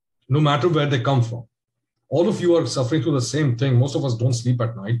 No matter where they come from. All of you are suffering through the same thing. Most of us don't sleep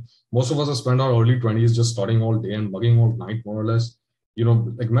at night. Most of us have spent our early 20s just studying all day and mugging all night, more or less.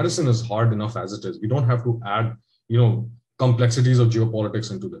 Like medicine is hard enough as it is. We don't have to add, complexities of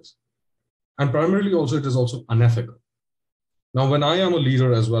geopolitics into this. And primarily also, it is also unethical. Now, when I am a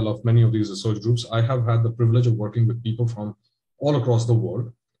leader as well of many of these research groups, I have had the privilege of working with people from all across the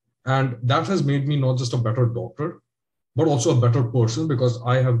world. And that has made me not just a better doctor, but also a better person, because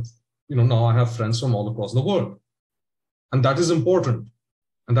I have, now I have friends from all across the world. And that is important.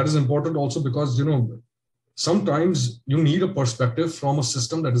 And that is important also because, sometimes you need a perspective from a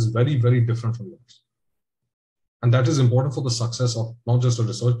system that is very, very different from yours. And that is important for the success of not just a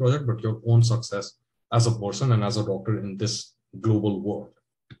research project, but your own success as a person and as a doctor in this global world.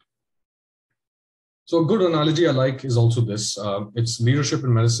 So a good analogy I like is also this. It's leadership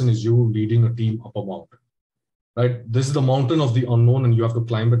in medicine is you leading a team up a mountain, right? This is the mountain of the unknown, and you have to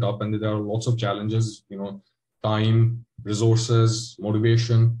climb it up. And there are lots of challenges, time, resources,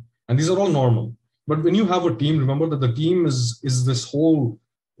 motivation, and these are all normal. But when you have a team, remember that the team is this whole,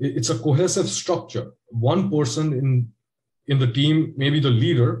 it's a cohesive structure. One person in the team may be the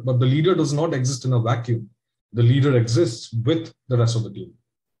leader, but the leader does not exist in a vacuum. The leader exists with the rest of the team.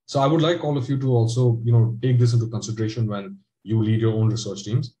 So I would like all of you to also, take this into consideration when you lead your own research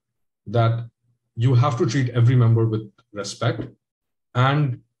teams, that you have to treat every member with respect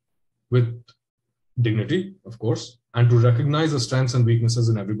and with dignity, of course, and to recognize the strengths and weaknesses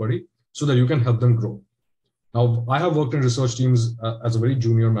in everybody so that you can help them grow. Now, I have worked in research teams as a very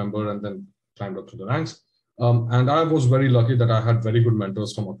junior member and then climbed up through the ranks. And I was very lucky that I had very good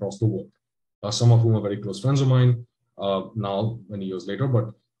mentors from across the world, some of whom are very close friends of mine now, many years later,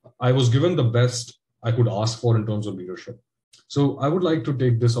 but I was given the best I could ask for in terms of leadership. So I would like to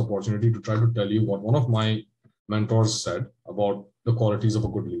take this opportunity to try to tell you what one of my mentors said about the qualities of a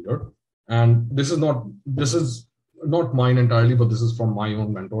good leader. And this is not mine entirely, but this is from my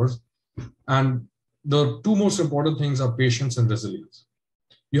own mentors. And the two most important things are patience and resilience.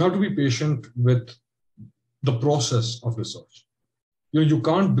 You have to be patient with the process of research. You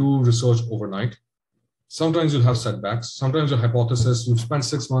can't do research overnight. Sometimes you'll have setbacks. Sometimes your hypothesis, you've spent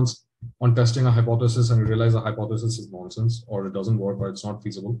 6 months on testing a hypothesis and you realize the hypothesis is nonsense, or it doesn't work, or it's not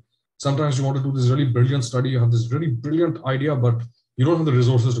feasible. Sometimes you want to do this really brilliant study, you have this really brilliant idea, but you don't have the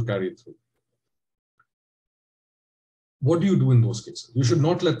resources to carry it through. What do you do in those cases? You should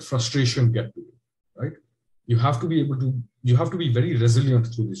not let frustration get to you, right? You have to be very resilient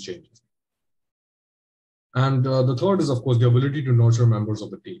through these changes. And the third is, of course, the ability to nurture members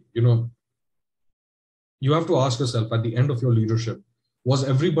of the team. You have to ask yourself at the end of your leadership, was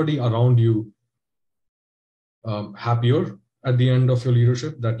everybody around you happier at the end of your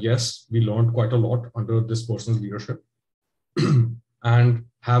leadership? That yes, we learned quite a lot under this person's leadership. And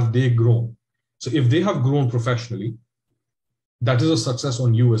have they grown? So if they have grown professionally, that is a success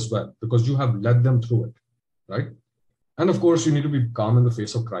on you as well, because you have led them through it, right? And of course, you need to be calm in the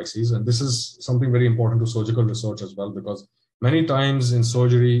face of crises. And this is something very important to surgical research as well, because many times in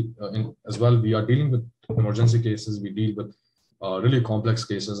surgery as well, we are dealing with emergency cases, we deal with really complex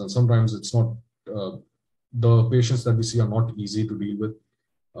cases, and sometimes it's not, the patients that we see are not easy to deal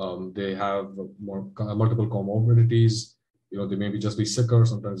with. They have multiple comorbidities, they maybe just be sicker,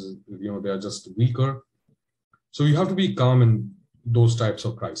 sometimes they are just weaker. So you have to be calm in those types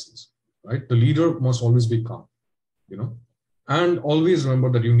of crises, right? The leader must always be calm, and always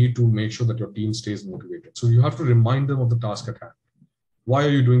remember that you need to make sure that your team stays motivated. So you have to remind them of the task at hand. Why are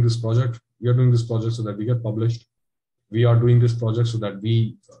you doing this project? We are doing this project so that we get published. We are doing this project so that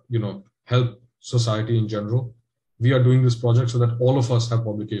we, help society in general. We are doing this project so that all of us have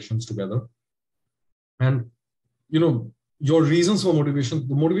publications together. And, your reasons for motivation,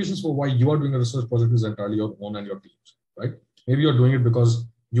 the motivations for why you are doing a research project is entirely your own and your team's, right? Maybe you're doing it because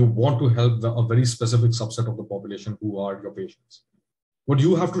you want to help a very specific subset of the population who are your patients. But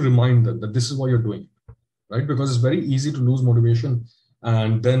you have to remind them that this is why you're doing it, right? Because it's very easy to lose motivation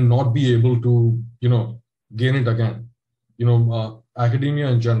and then not be able to, gain it again. Academia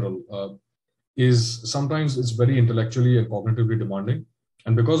in general is sometimes it's very intellectually and cognitively demanding.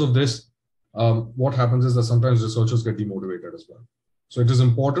 And because of this, what happens is that sometimes researchers get demotivated as well. So it is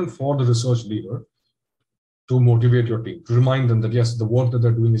important for the research leader to motivate your team, to remind them that, yes, the work that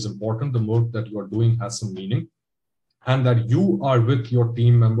they're doing is important, the work that you are doing has some meaning, and that you are with your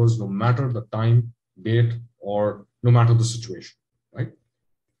team members no matter the time, date, or no matter the situation, right?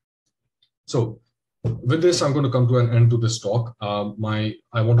 So with this, I'm going to come to an end to this talk.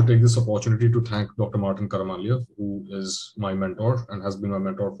 I want to take this opportunity to thank Dr. Martin Karamanlia, who is my mentor and has been my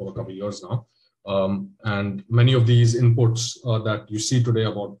mentor for a couple of years now. And many of these inputs that you see today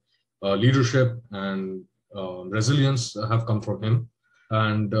about leadership and resilience have come from him.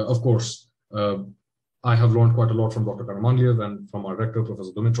 And of course, I have learned quite a lot from Dr. Karamanlia and from our rector,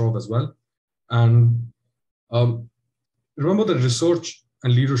 Professor Dimitrov, as well. And remember that research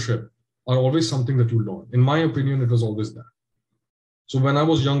and leadership are always something that you learn. In my opinion, it was always that. So when I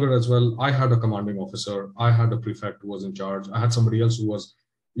was younger as well, I had a commanding officer, I had a prefect who was in charge, I had somebody else who was,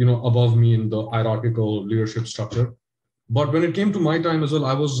 above me in the hierarchical leadership structure. But when it came to my time as well,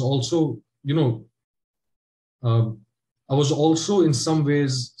 I was also, I was also in some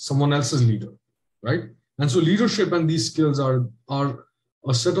ways someone else's leader, right? And so leadership and these skills are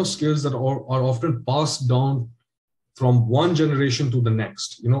a set of skills that are often passed down from one generation to the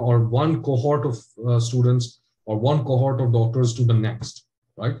next, or one cohort of students or one cohort of doctors to the next,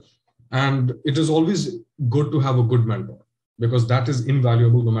 right? And it is always good to have a good mentor because that is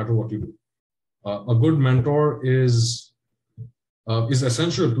invaluable no matter what you do. A good mentor is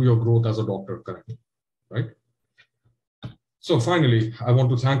essential to your growth as a doctor, correct? Right? So finally, I want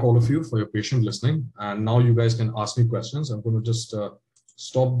to thank all of you for your patient listening. And now you guys can ask me questions. I'm going to just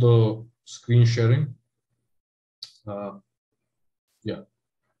stop the screen sharing. Yeah,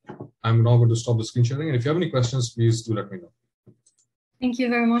 I'm now going to stop the screen sharing. And if you have any questions, please do let me know. Thank you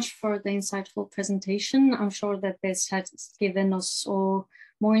very much for the insightful presentation. I'm sure that this has given us all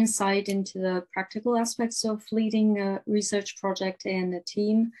more insight into the practical aspects of leading a research project and a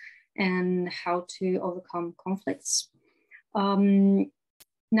team and how to overcome conflicts. Now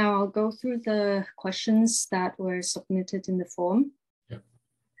I'll go through the questions that were submitted in the form.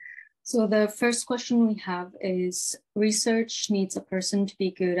 So the first question we have is, research needs a person to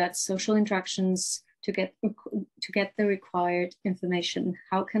be good at social interactions to get the required information.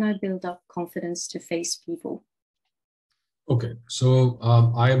 How can I build up confidence to face people? Okay, so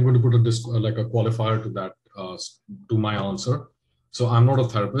I am going to put like a qualifier to that, to my answer. So I'm not a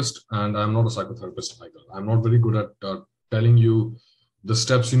therapist and I'm not a psychotherapist either. I'm not very good at telling you the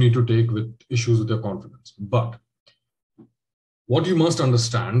steps you need to take with issues with your confidence. But what you must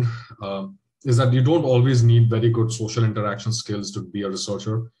understand is that you don't always need very good social interaction skills to be a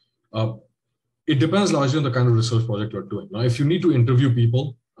researcher. It depends largely on the kind of research project you're doing. Now, if you need to interview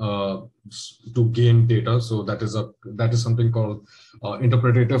people to gain data, so that is something called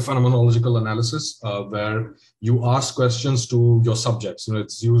interpretative phenomenological analysis, where you ask questions to your subjects.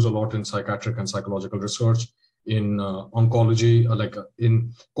 It's used a lot in psychiatric and psychological research, in oncology, like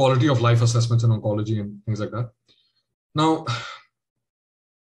in quality of life assessments in oncology and things like that. Now,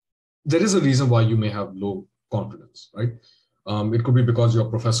 there is a reason why you may have low confidence, right? It could be because your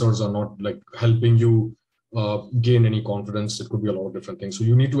professors are not like helping you gain any confidence. It could be a lot of different things. So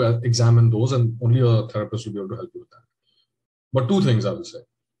you need to examine those, and only a therapist will be able to help you with that. But two things I will say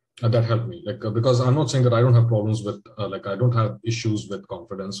that help me, like because I'm not saying that I don't have problems with, like I don't have issues with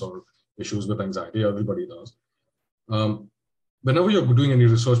confidence or issues with anxiety. Everybody does. Whenever you're doing any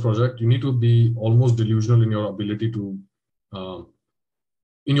research project, you need to be almost delusional in your ability to,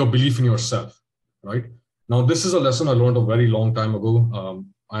 in your belief in yourself, right? Now, this is a lesson I learned a very long time ago.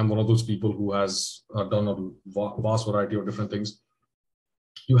 I'm one of those people who has done a vast variety of different things.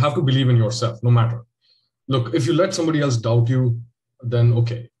 You have to believe in yourself, no matter. Look, if you let somebody else doubt you, then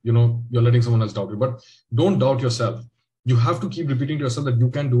okay, you're letting someone else doubt you, but don't doubt yourself. You have to keep repeating to yourself that you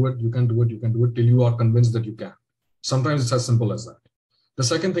can do it, you can do it, you can do it till you are convinced that you can. Sometimes it's as simple as that. The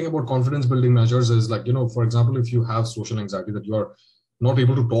second thing about confidence building measures is like, for example, if you have social anxiety, that you are not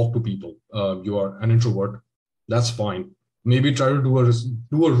able to talk to people, you are an introvert, that's fine. Maybe try to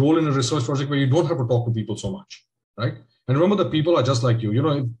do a role in a research project where you don't have to talk to people so much, right? And remember that people are just like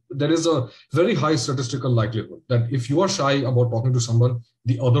you. There is a very high statistical likelihood that if you are shy about talking to someone,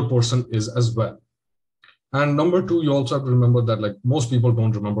 the other person is as well. And number two, you also have to remember that like most people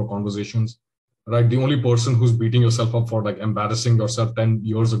don't remember conversations, right? The only person who's beating yourself up for like embarrassing yourself 10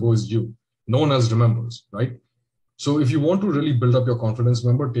 years ago is you. No one else remembers, right? So if you want to really build up your confidence,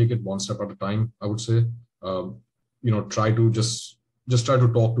 remember, take it one step at a time, I would say. Um, try to just try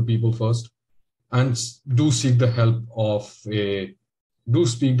to talk to people first, and do seek the help of a do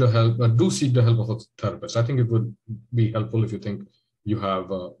seek the help of a therapist. I think it would be helpful if you think you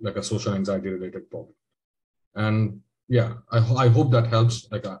have like a social anxiety related problem. And yeah, I hope that helps.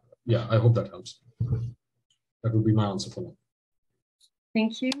 Yeah, I hope that helps. That would be my answer for now.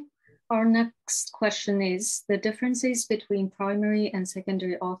 Thank you. Our next question is the differences between primary and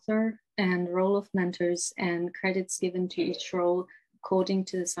secondary author and role of mentors and credits given to each role according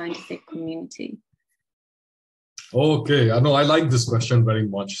to the scientific community. Okay, I know I like this question very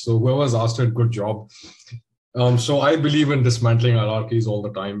much. So whoever's asked it, good job. So I believe in dismantling hierarchies all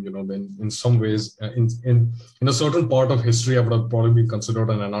the time. In some ways, in a certain part of history, I would have probably been considered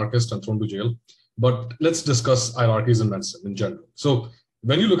an anarchist and thrown to jail. But let's discuss hierarchies in medicine in general. So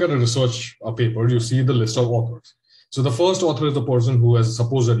when you look at a research paper, you see the list of authors. So the first author is the person who has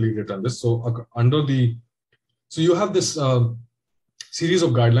supposedly written this. So so you have this series of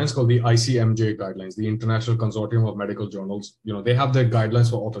guidelines called the ICMJ guidelines, the International Consortium of Medical Journals. They have their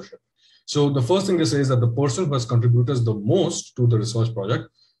guidelines for authorship. So the first thing they say is that the person who has contributed the most to the research project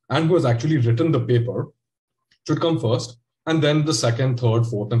and who has actually written the paper should come first, and then the second, third,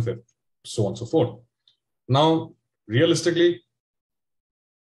 fourth, and fifth, so on and so forth. Now, realistically,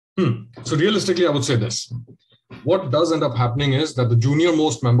 I would say this. What does end up happening is that the junior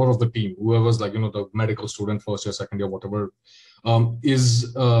most member of the team, whoever's like, the medical student, first year, second year, whatever,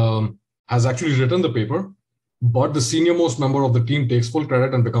 has actually written the paper, but the senior most member of the team takes full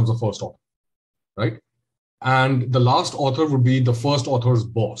credit and becomes the first author, right? And the last author would be the first author's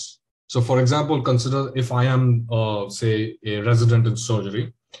boss. So for example, consider if I am, say, a resident in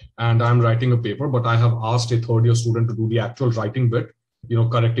surgery and I'm writing a paper, but I have asked a third year student to do the actual writing bit,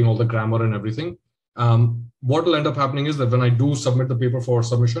 correcting all the grammar and everything. What will end up happening is that when I do submit the paper for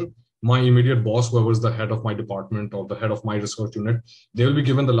submission, my immediate boss, whoever is the head of my department or the head of my research unit, they will be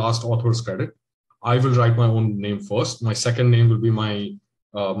given the last author's credit. I will write my own name first. My second name will be my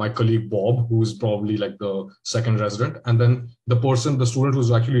colleague Bob, who is probably like the second resident, and then the student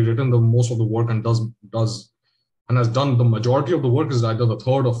who's actually written the most of the work and has done the majority of the work is either the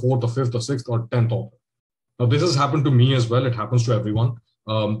third or fourth or fifth or sixth or 10th author. Now this has happened to me as well. It happens to everyone.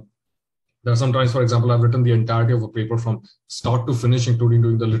 There are sometimes, for example, I've written the entirety of a paper from start to finish, including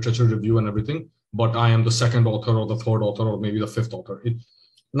doing the literature review and everything, but I am the second author or the third author or maybe the fifth author.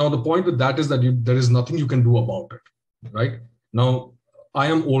 Now, the point with that is that there is nothing you can do about it, right? Now, I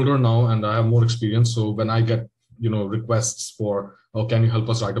am older now and I have more experience. So when I get, requests for, oh, can you help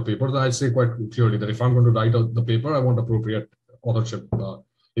us write a paper? Then I say quite clearly that if I'm going to write the paper, I want appropriate authorship.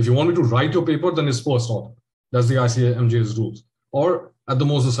 If you want me to write your paper, then it's first author. That's the ICMJ's rules. Or at the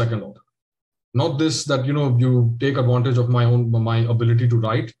most, the second author. Not this that, you take advantage of my ability to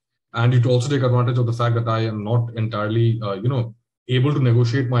write, and you also take advantage of the fact that I am not entirely, able to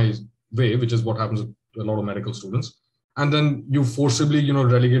negotiate my way, which is what happens with a lot of medical students. And then you forcibly,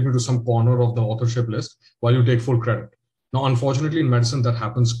 relegate me to some corner of the authorship list while you take full credit. Now, unfortunately, in medicine, that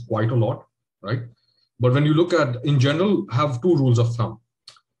happens quite a lot, right? But when you look at, in general, have two rules of thumb.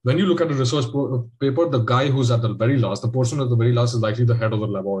 When you look at a research paper, the guy who's at the very last, the person at the very last is likely the head of the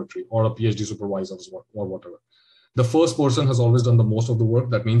laboratory or a PhD supervisor or whatever. The first person has always done the most of the work.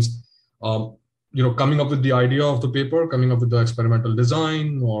 That means, coming up with the idea of the paper, coming up with the experimental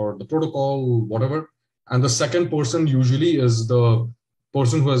design or the protocol, whatever. And the second person usually is the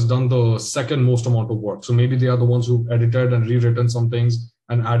person who has done the second most amount of work. So maybe they are the ones who edited and rewritten some things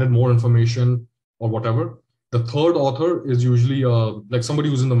and added more information or whatever. The third author is usually like somebody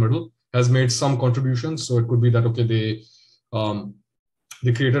who's in the middle, has made some contributions. So it could be that, okay, they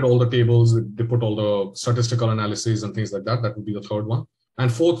created all the tables, they put all the statistical analyses and things like that. That would be the third one.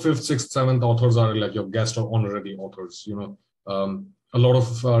 And fourth, fifth, sixth, seventh authors are like your guest or honorary authors. A lot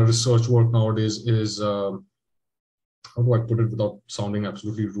of research work nowadays is, how do I put it without sounding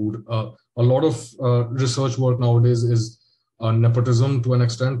absolutely rude? A lot of research work nowadays is nepotism to an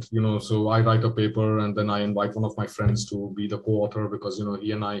extent, so I write a paper and then I invite one of my friends to be the co-author because,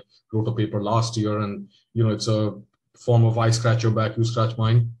 he and I wrote a paper last year and, it's a form of I scratch your back, you scratch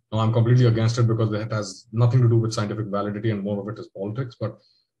mine. Now I'm completely against it because it has nothing to do with scientific validity and more of it is politics. But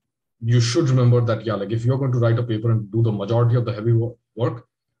you should remember that, yeah, like if you're going to write a paper and do the majority of the heavy work,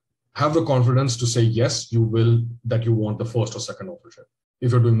 have the confidence to say, yes, you want the first or second authorship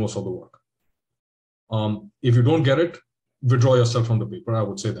if you're doing most of the work. If you don't get it, withdraw yourself from the paper. I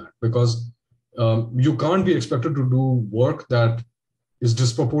would say that because you can't be expected to do work that is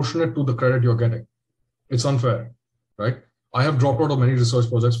disproportionate to the credit you're getting. It's unfair, right? I have dropped out of many research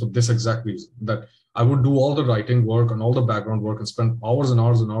projects for this exact reason, that I would do all the writing work and all the background work and spend hours and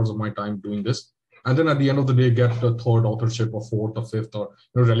hours and hours of my time doing this. And then at the end of the day, get the third authorship or fourth or fifth, or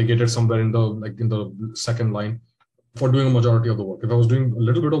relegated somewhere in the second line for doing a majority of the work. If I was doing a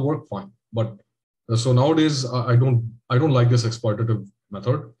little bit of work, fine. But so nowadays, I don't like this exploitative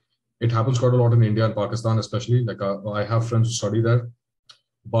method. It happens quite a lot in India and Pakistan, especially. Like I have friends who study there,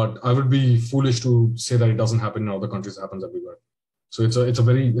 but I would be foolish to say that it doesn't happen in other countries. It happens everywhere. So it's a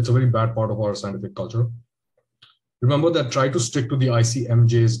very bad part of our scientific culture. Remember that try to stick to the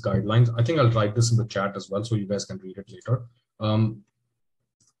ICMJ's guidelines. I think I'll write this in the chat as well, so you guys can read it later.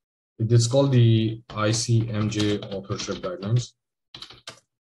 It's called the ICMJ authorship guidelines.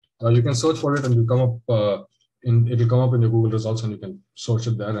 You can search for it and it'll come up in your Google results, and you can search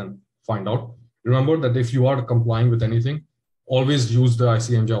it there and find out. Remember that if you are complying with anything, always use the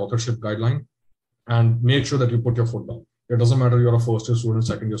ICMJ authorship guideline and make sure that you put your foot down. It doesn't matter you're a first year student,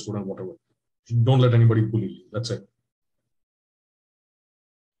 second year student, whatever. Don't let anybody bully you. That's it.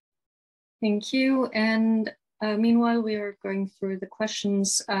 Thank you. And meanwhile, we are going through the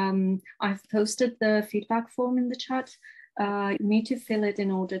questions. I've posted the feedback form in the chat. You need to fill it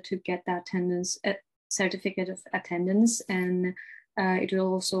in order to get the attendance certificate of attendance, and it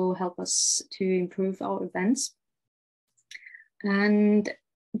will also help us to improve our events. And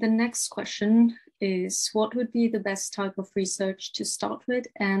the next question is, what would be the best type of research to start with,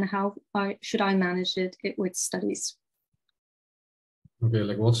 and how should I manage it with studies? Okay,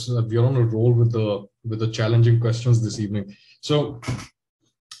 like we're on a roll with the challenging questions this evening. So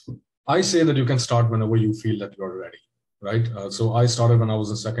I say that you can start whenever you feel that you're ready, right? So I started when I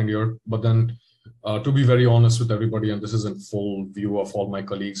was in second year, but then to be very honest with everybody, and this is in full view of all my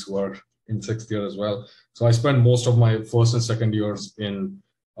colleagues who are in sixth year as well. So I spent most of my first and second years in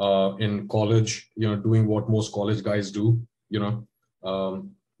college, doing what most college guys do,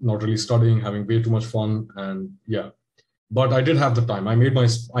 not really studying, having way too much fun, and yeah. But I did have the time. I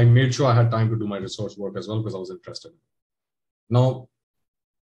made sure I had time to do my research work as well because I was interested. Now,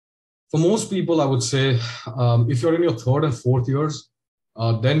 for most people, I would say, if you're in your third and fourth years,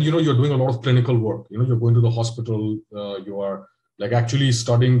 then you're doing a lot of clinical work. You're going to the hospital. You are like actually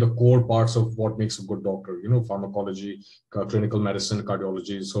studying the core parts of what makes a good doctor. Pharmacology, clinical medicine,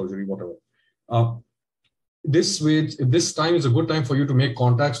 cardiology, surgery, whatever. This time is a good time for you to make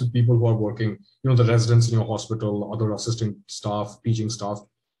contacts with people who are working, the residents in your hospital, other assistant staff, teaching staff.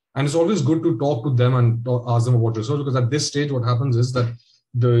 And it's always good to talk to them and ask them about research, because at this stage, what happens is that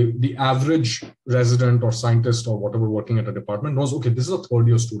the average resident or scientist or whatever working at a department knows, okay, this is a third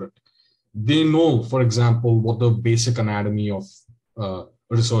year student. They know, for example, what the basic anatomy of a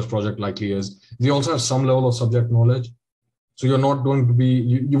research project likely is. They also have some level of subject knowledge. So you're not going to be,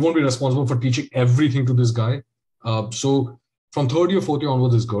 you won't be responsible for teaching everything to this guy. So from third year, fourth year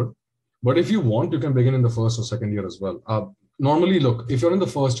onwards is good. But if you want, you can begin in the first or second year as well. Normally, look, if you're in the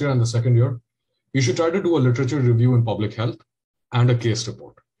first year and the second year, you should try to do a literature review in public health and a case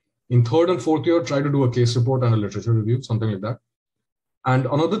report. In third and fourth year, try to do a case report and a literature review, something like that. And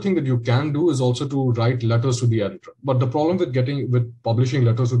another thing that you can do is also to write letters to the editor. But the problem with publishing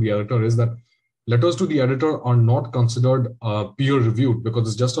letters to the editor is that letters to the editor are not considered peer reviewed, because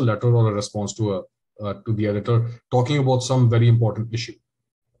it's just a letter or a response to the editor talking about some very important issue.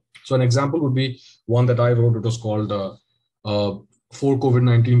 So an example would be one that I wrote. It was called 4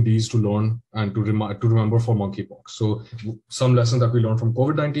 COVID-19 Ds to learn and to remember for monkeypox. So some lessons that we learned from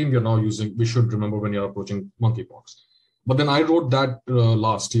COVID-19 we should remember when you're approaching monkeypox. But then I wrote that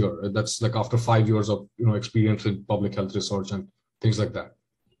last year. That's like after 5 years of experience in public health research and things like that.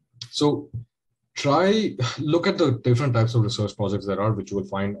 So look at the different types of research projects there are, which you will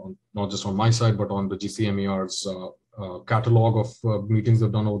find on not just on my side, but on the GCMER's catalog of meetings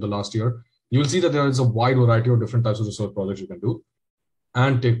they've done over the last year. You will see that there is a wide variety of different types of research projects you can do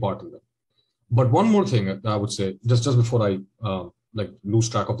and take part in them. But one more thing I would say, just before I lose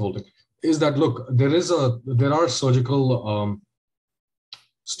track of the whole thing, is that look, there are surgical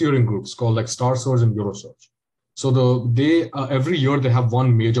steering groups called like StarSurge and EuroSurge. So every year they have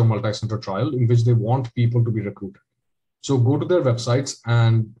one major multi-center trial in which they want people to be recruited. So go to their websites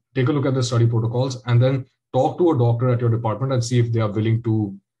and take a look at the study protocols, and then talk to a doctor at your department and see if they are willing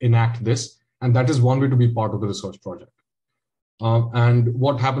to enact this. And that is one way to be part of the research project. And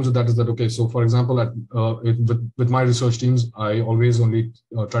what happens with that is that, okay, so for example, with my research teams, I always only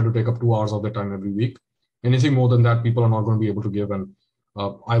try to take up 2 hours of their time every week. Anything more than that, people are not going to be able to give. And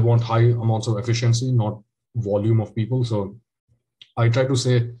I want high amounts of efficiency, not volume of people. So I try to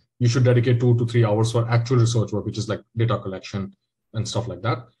say you should dedicate 2 to 3 hours for actual research work, which is like data collection and stuff like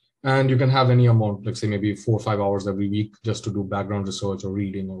that. And you can have any amount, like say maybe 4 or 5 hours every week just to do background research or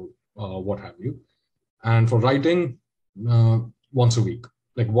reading or what have you. And for writing, once a week,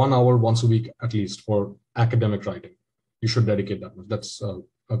 like 1 hour once a week at least for academic writing. You should dedicate that much.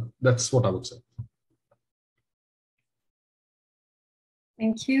 That's what I would say.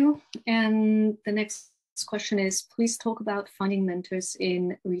 Thank you. And the next question is, please talk about finding mentors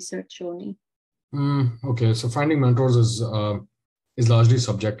in research journey. Okay, so finding mentors is largely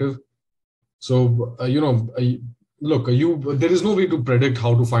subjective. So look, there is no way to predict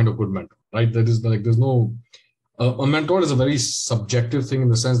how to find a good mentor, right? There's no a mentor is a very subjective thing in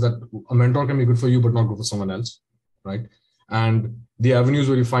the sense that a mentor can be good for you but not good for someone else, right? And the avenues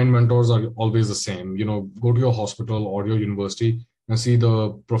where you find mentors are always the same. Go to your hospital or your university and see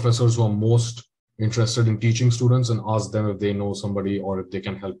the professors who are most interested in teaching students and ask them if they know somebody or if they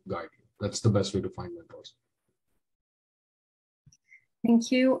can help guide you. That's the best way to find mentors.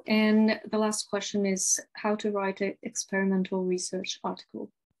 Thank you. And the last question is how to write an experimental research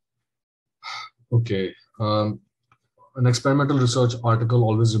article. Okay. An experimental research article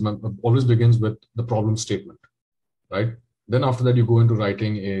always begins with the problem statement, right? Then after that, you go into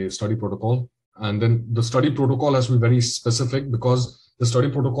writing a study protocol. And then the study protocol has to be very specific because the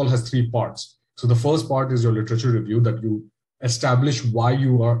study protocol has 3 parts. So the first part is your literature review, that you establish why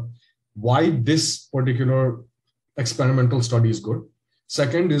this particular experimental study is good.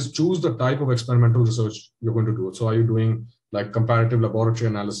 Second is choose the type of experimental research you're going to do. So are you doing like comparative laboratory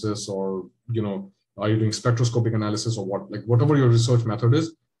analysis, or are you doing spectroscopic analysis, or whatever your research method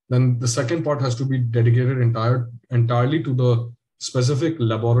is? Then the second part has to be dedicated entirely to the specific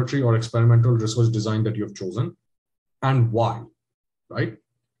laboratory or experimental research design that you have chosen and why, right?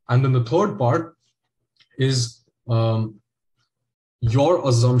 And then the third part is your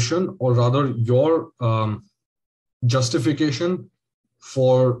assumption, or rather your justification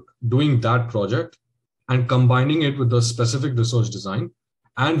for doing that project and combining it with the specific research design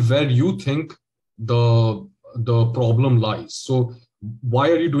and where you think the problem lies. So why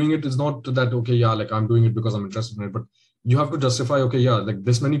are you doing it is not that, okay, yeah, like I'm doing it because I'm interested in it, but you have to justify, okay, yeah, like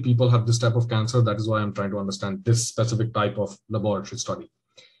this many people have this type of cancer. That is why I'm trying to understand this specific type of laboratory study.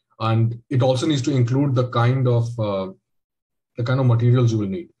 And it also needs to include the kind of materials you will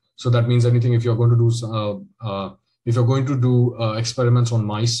need. So that means anything, if you're going to do experiments on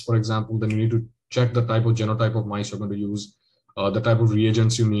mice, for example, then you need to check the type of genotype of mice you're going to use, the type of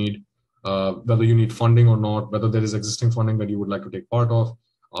reagents you need, whether you need funding or not, whether there is existing funding that you would like to take part of,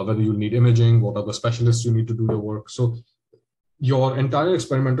 whether you need imaging, what are the specialists you need to do your work. So your entire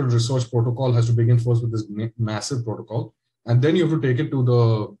experimental research protocol has to begin first with this massive protocol, and then you have to take it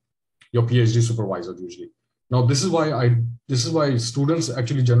to your PhD supervisor usually. Now, this is why students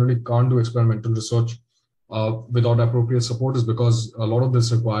actually generally can't do experimental research without appropriate support, is because a lot of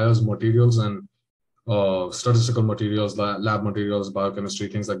this requires materials and statistical materials, lab materials, biochemistry,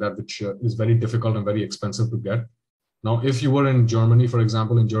 things like that, which is very difficult and very expensive to get. Now, if you were in Germany, for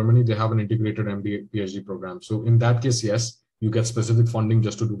example, in Germany, they have an integrated MBA PhD program. So in that case, yes, you get specific funding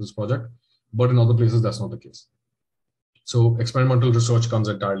just to do this project, but in other places, that's not the case. So experimental research comes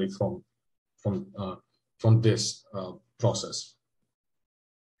entirely from this process.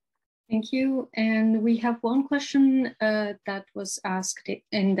 Thank you. And we have one question that was asked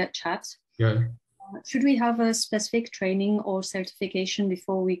in the chat. Yeah. Should we have a specific training or certification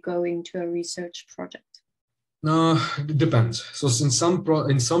before we go into a research project? It depends. So in some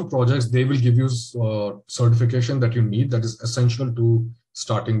projects, they will give you certification that you need, that is essential to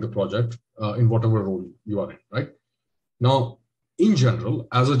starting the project in whatever role you are in, right? Now, in general,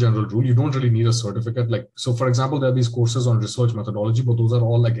 as a general rule, you don't really need a certificate. So for example, there are these courses on research methodology, but those are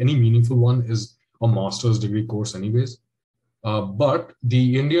all, like, any meaningful one is a master's degree course anyways. But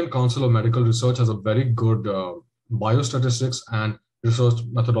the Indian Council of Medical Research has a very good biostatistics and research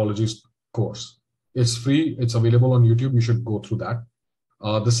methodologies course. It's free. It's available on YouTube. You should go through that.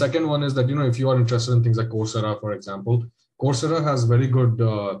 The second one is that, if you are interested in things like Coursera, for example, Coursera has very good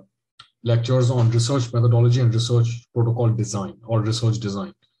lectures on research methodology and research protocol design or research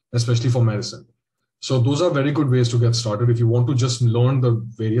design, especially for medicine. So those are very good ways to get started if you want to just learn the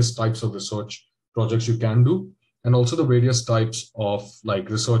various types of research projects you can do, and also the various types of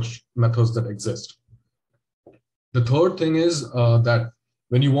research methods that exist. The third thing is that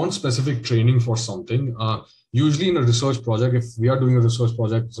when you want specific training for something, usually in a research project, if we are doing a research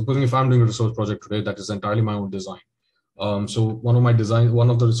project, supposing if I'm doing a research project today, that is entirely my own design. So one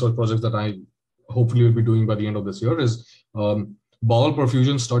of the research projects that I hopefully will be doing by the end of this year is bowel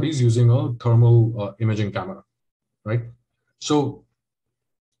perfusion studies using a thermal imaging camera, right? So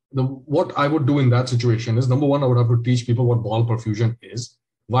what I would do in that situation is, number one, I would have to teach people what bowel perfusion is,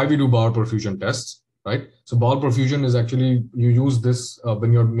 why we do bowel perfusion tests, right? So bowel perfusion is actually, you use this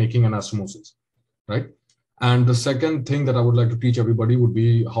when you're making anastomosis, right? And the second thing that I would like to teach everybody would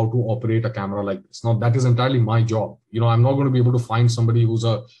be how to operate a camera like this. Now, that is entirely my job. I'm not going to be able to find somebody who's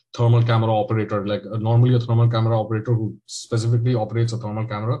a thermal camera operator. Like normally a thermal camera operator who specifically operates a thermal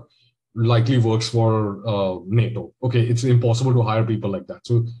camera likely works for NATO. Okay, it's impossible to hire people like that.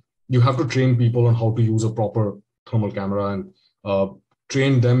 So you have to train people on how to use a proper thermal camera and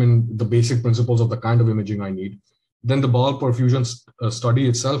train them in the basic principles of the kind of imaging I need. Then the bowel perfusion study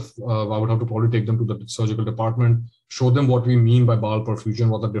itself, I would have to probably take them to the surgical department, show them what we mean by bowel perfusion,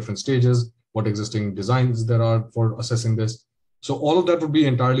 what the different stages, what existing designs there are for assessing this. So all of that would be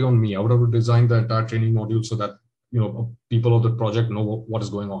entirely on me. I would have to design the entire training module so that people of the project know what is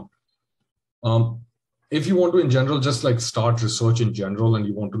going on. If you want to, in general, just like start research in general and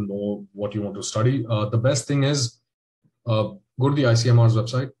you want to know what you want to study, the best thing is go to the ICMR's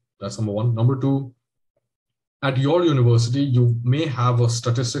website. That's number one. Number two, at your university, you may have a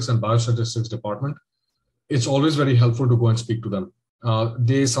statistics and biostatistics department. It's always very helpful to go and speak to them.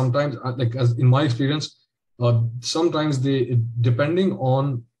 They sometimes, like as in my experience, sometimes they, depending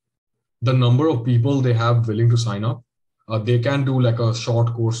on the number of people they have willing to sign up, they can do like a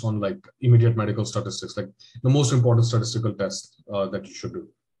short course on like immediate medical statistics, like the most important statistical test that you should do.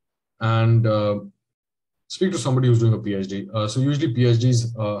 And speak to somebody who's doing a PhD. So usually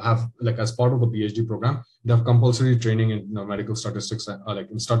PhDs have, like as part of the PhD program, they have compulsory training in medical statistics,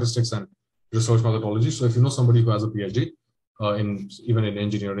 like in statistics and research methodology. So if you know somebody who has a PhD even in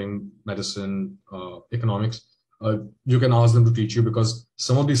engineering, medicine, economics, you can ask them to teach you, because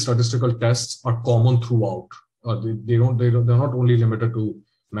some of these statistical tests are common throughout. They're not only limited to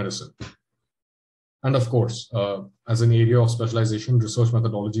medicine. And of course, as an area of specialization, research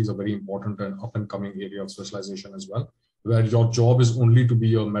methodology is a very important and up and coming area of specialization as well, where your job is only to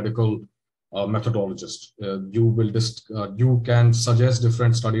be a medical methodologist. You can suggest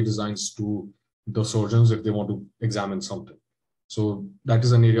different study designs to the surgeons if they want to examine something. So that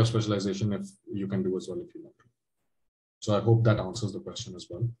is an area of specialization if you can do as well if you want to. So I hope that answers the question as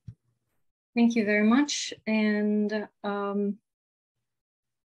well. Thank you very much. And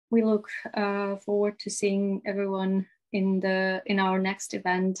we look forward to seeing everyone in our next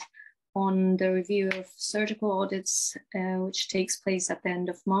event on the review of surgical audits, which takes place at the end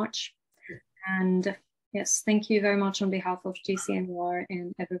of March. And yes, thank you very much on behalf of GCMER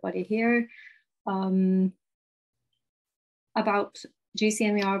and everybody here. About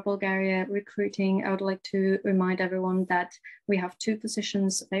GCMER Bulgaria recruiting, I would like to remind everyone that we have 2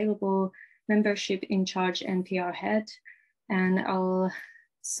 positions available: membership in charge and PR head. And I'll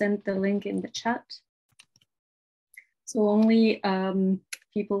send the link in the chat. So only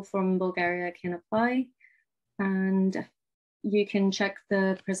people from Bulgaria can apply. And you can check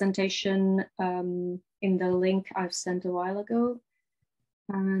the presentation in the link I've sent a while ago.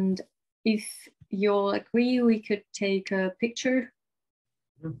 And if you'll agree, we could take a picture,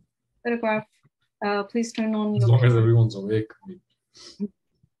 photograph. Please turn on your... As long as everyone's awake.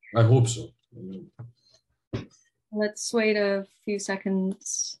 I hope so. Let's wait a few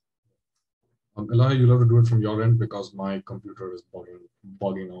seconds. Ella, you'll have to do it from your end because my computer is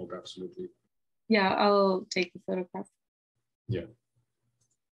bugging out absolutely. Yeah, I'll take the photograph. Yeah.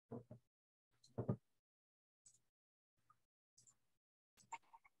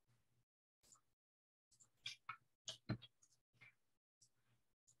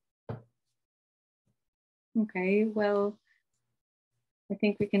 Okay, well, I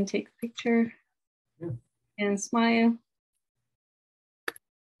think we can take a picture and smile.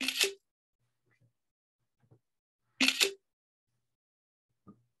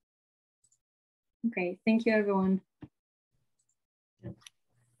 Okay, thank you, everyone.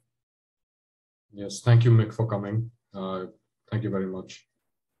 Yes, thank you, Mick, for coming. Thank you very much.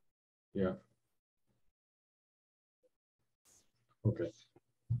 Yeah. Okay.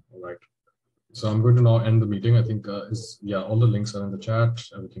 All right. So I'm going to now end the meeting. I think all the links are in the chat.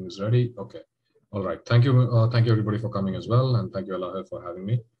 Everything is ready. Okay. All right. Thank you. Thank you everybody for coming as well, and thank you, Ella, for having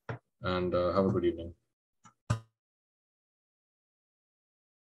me. And have a good evening.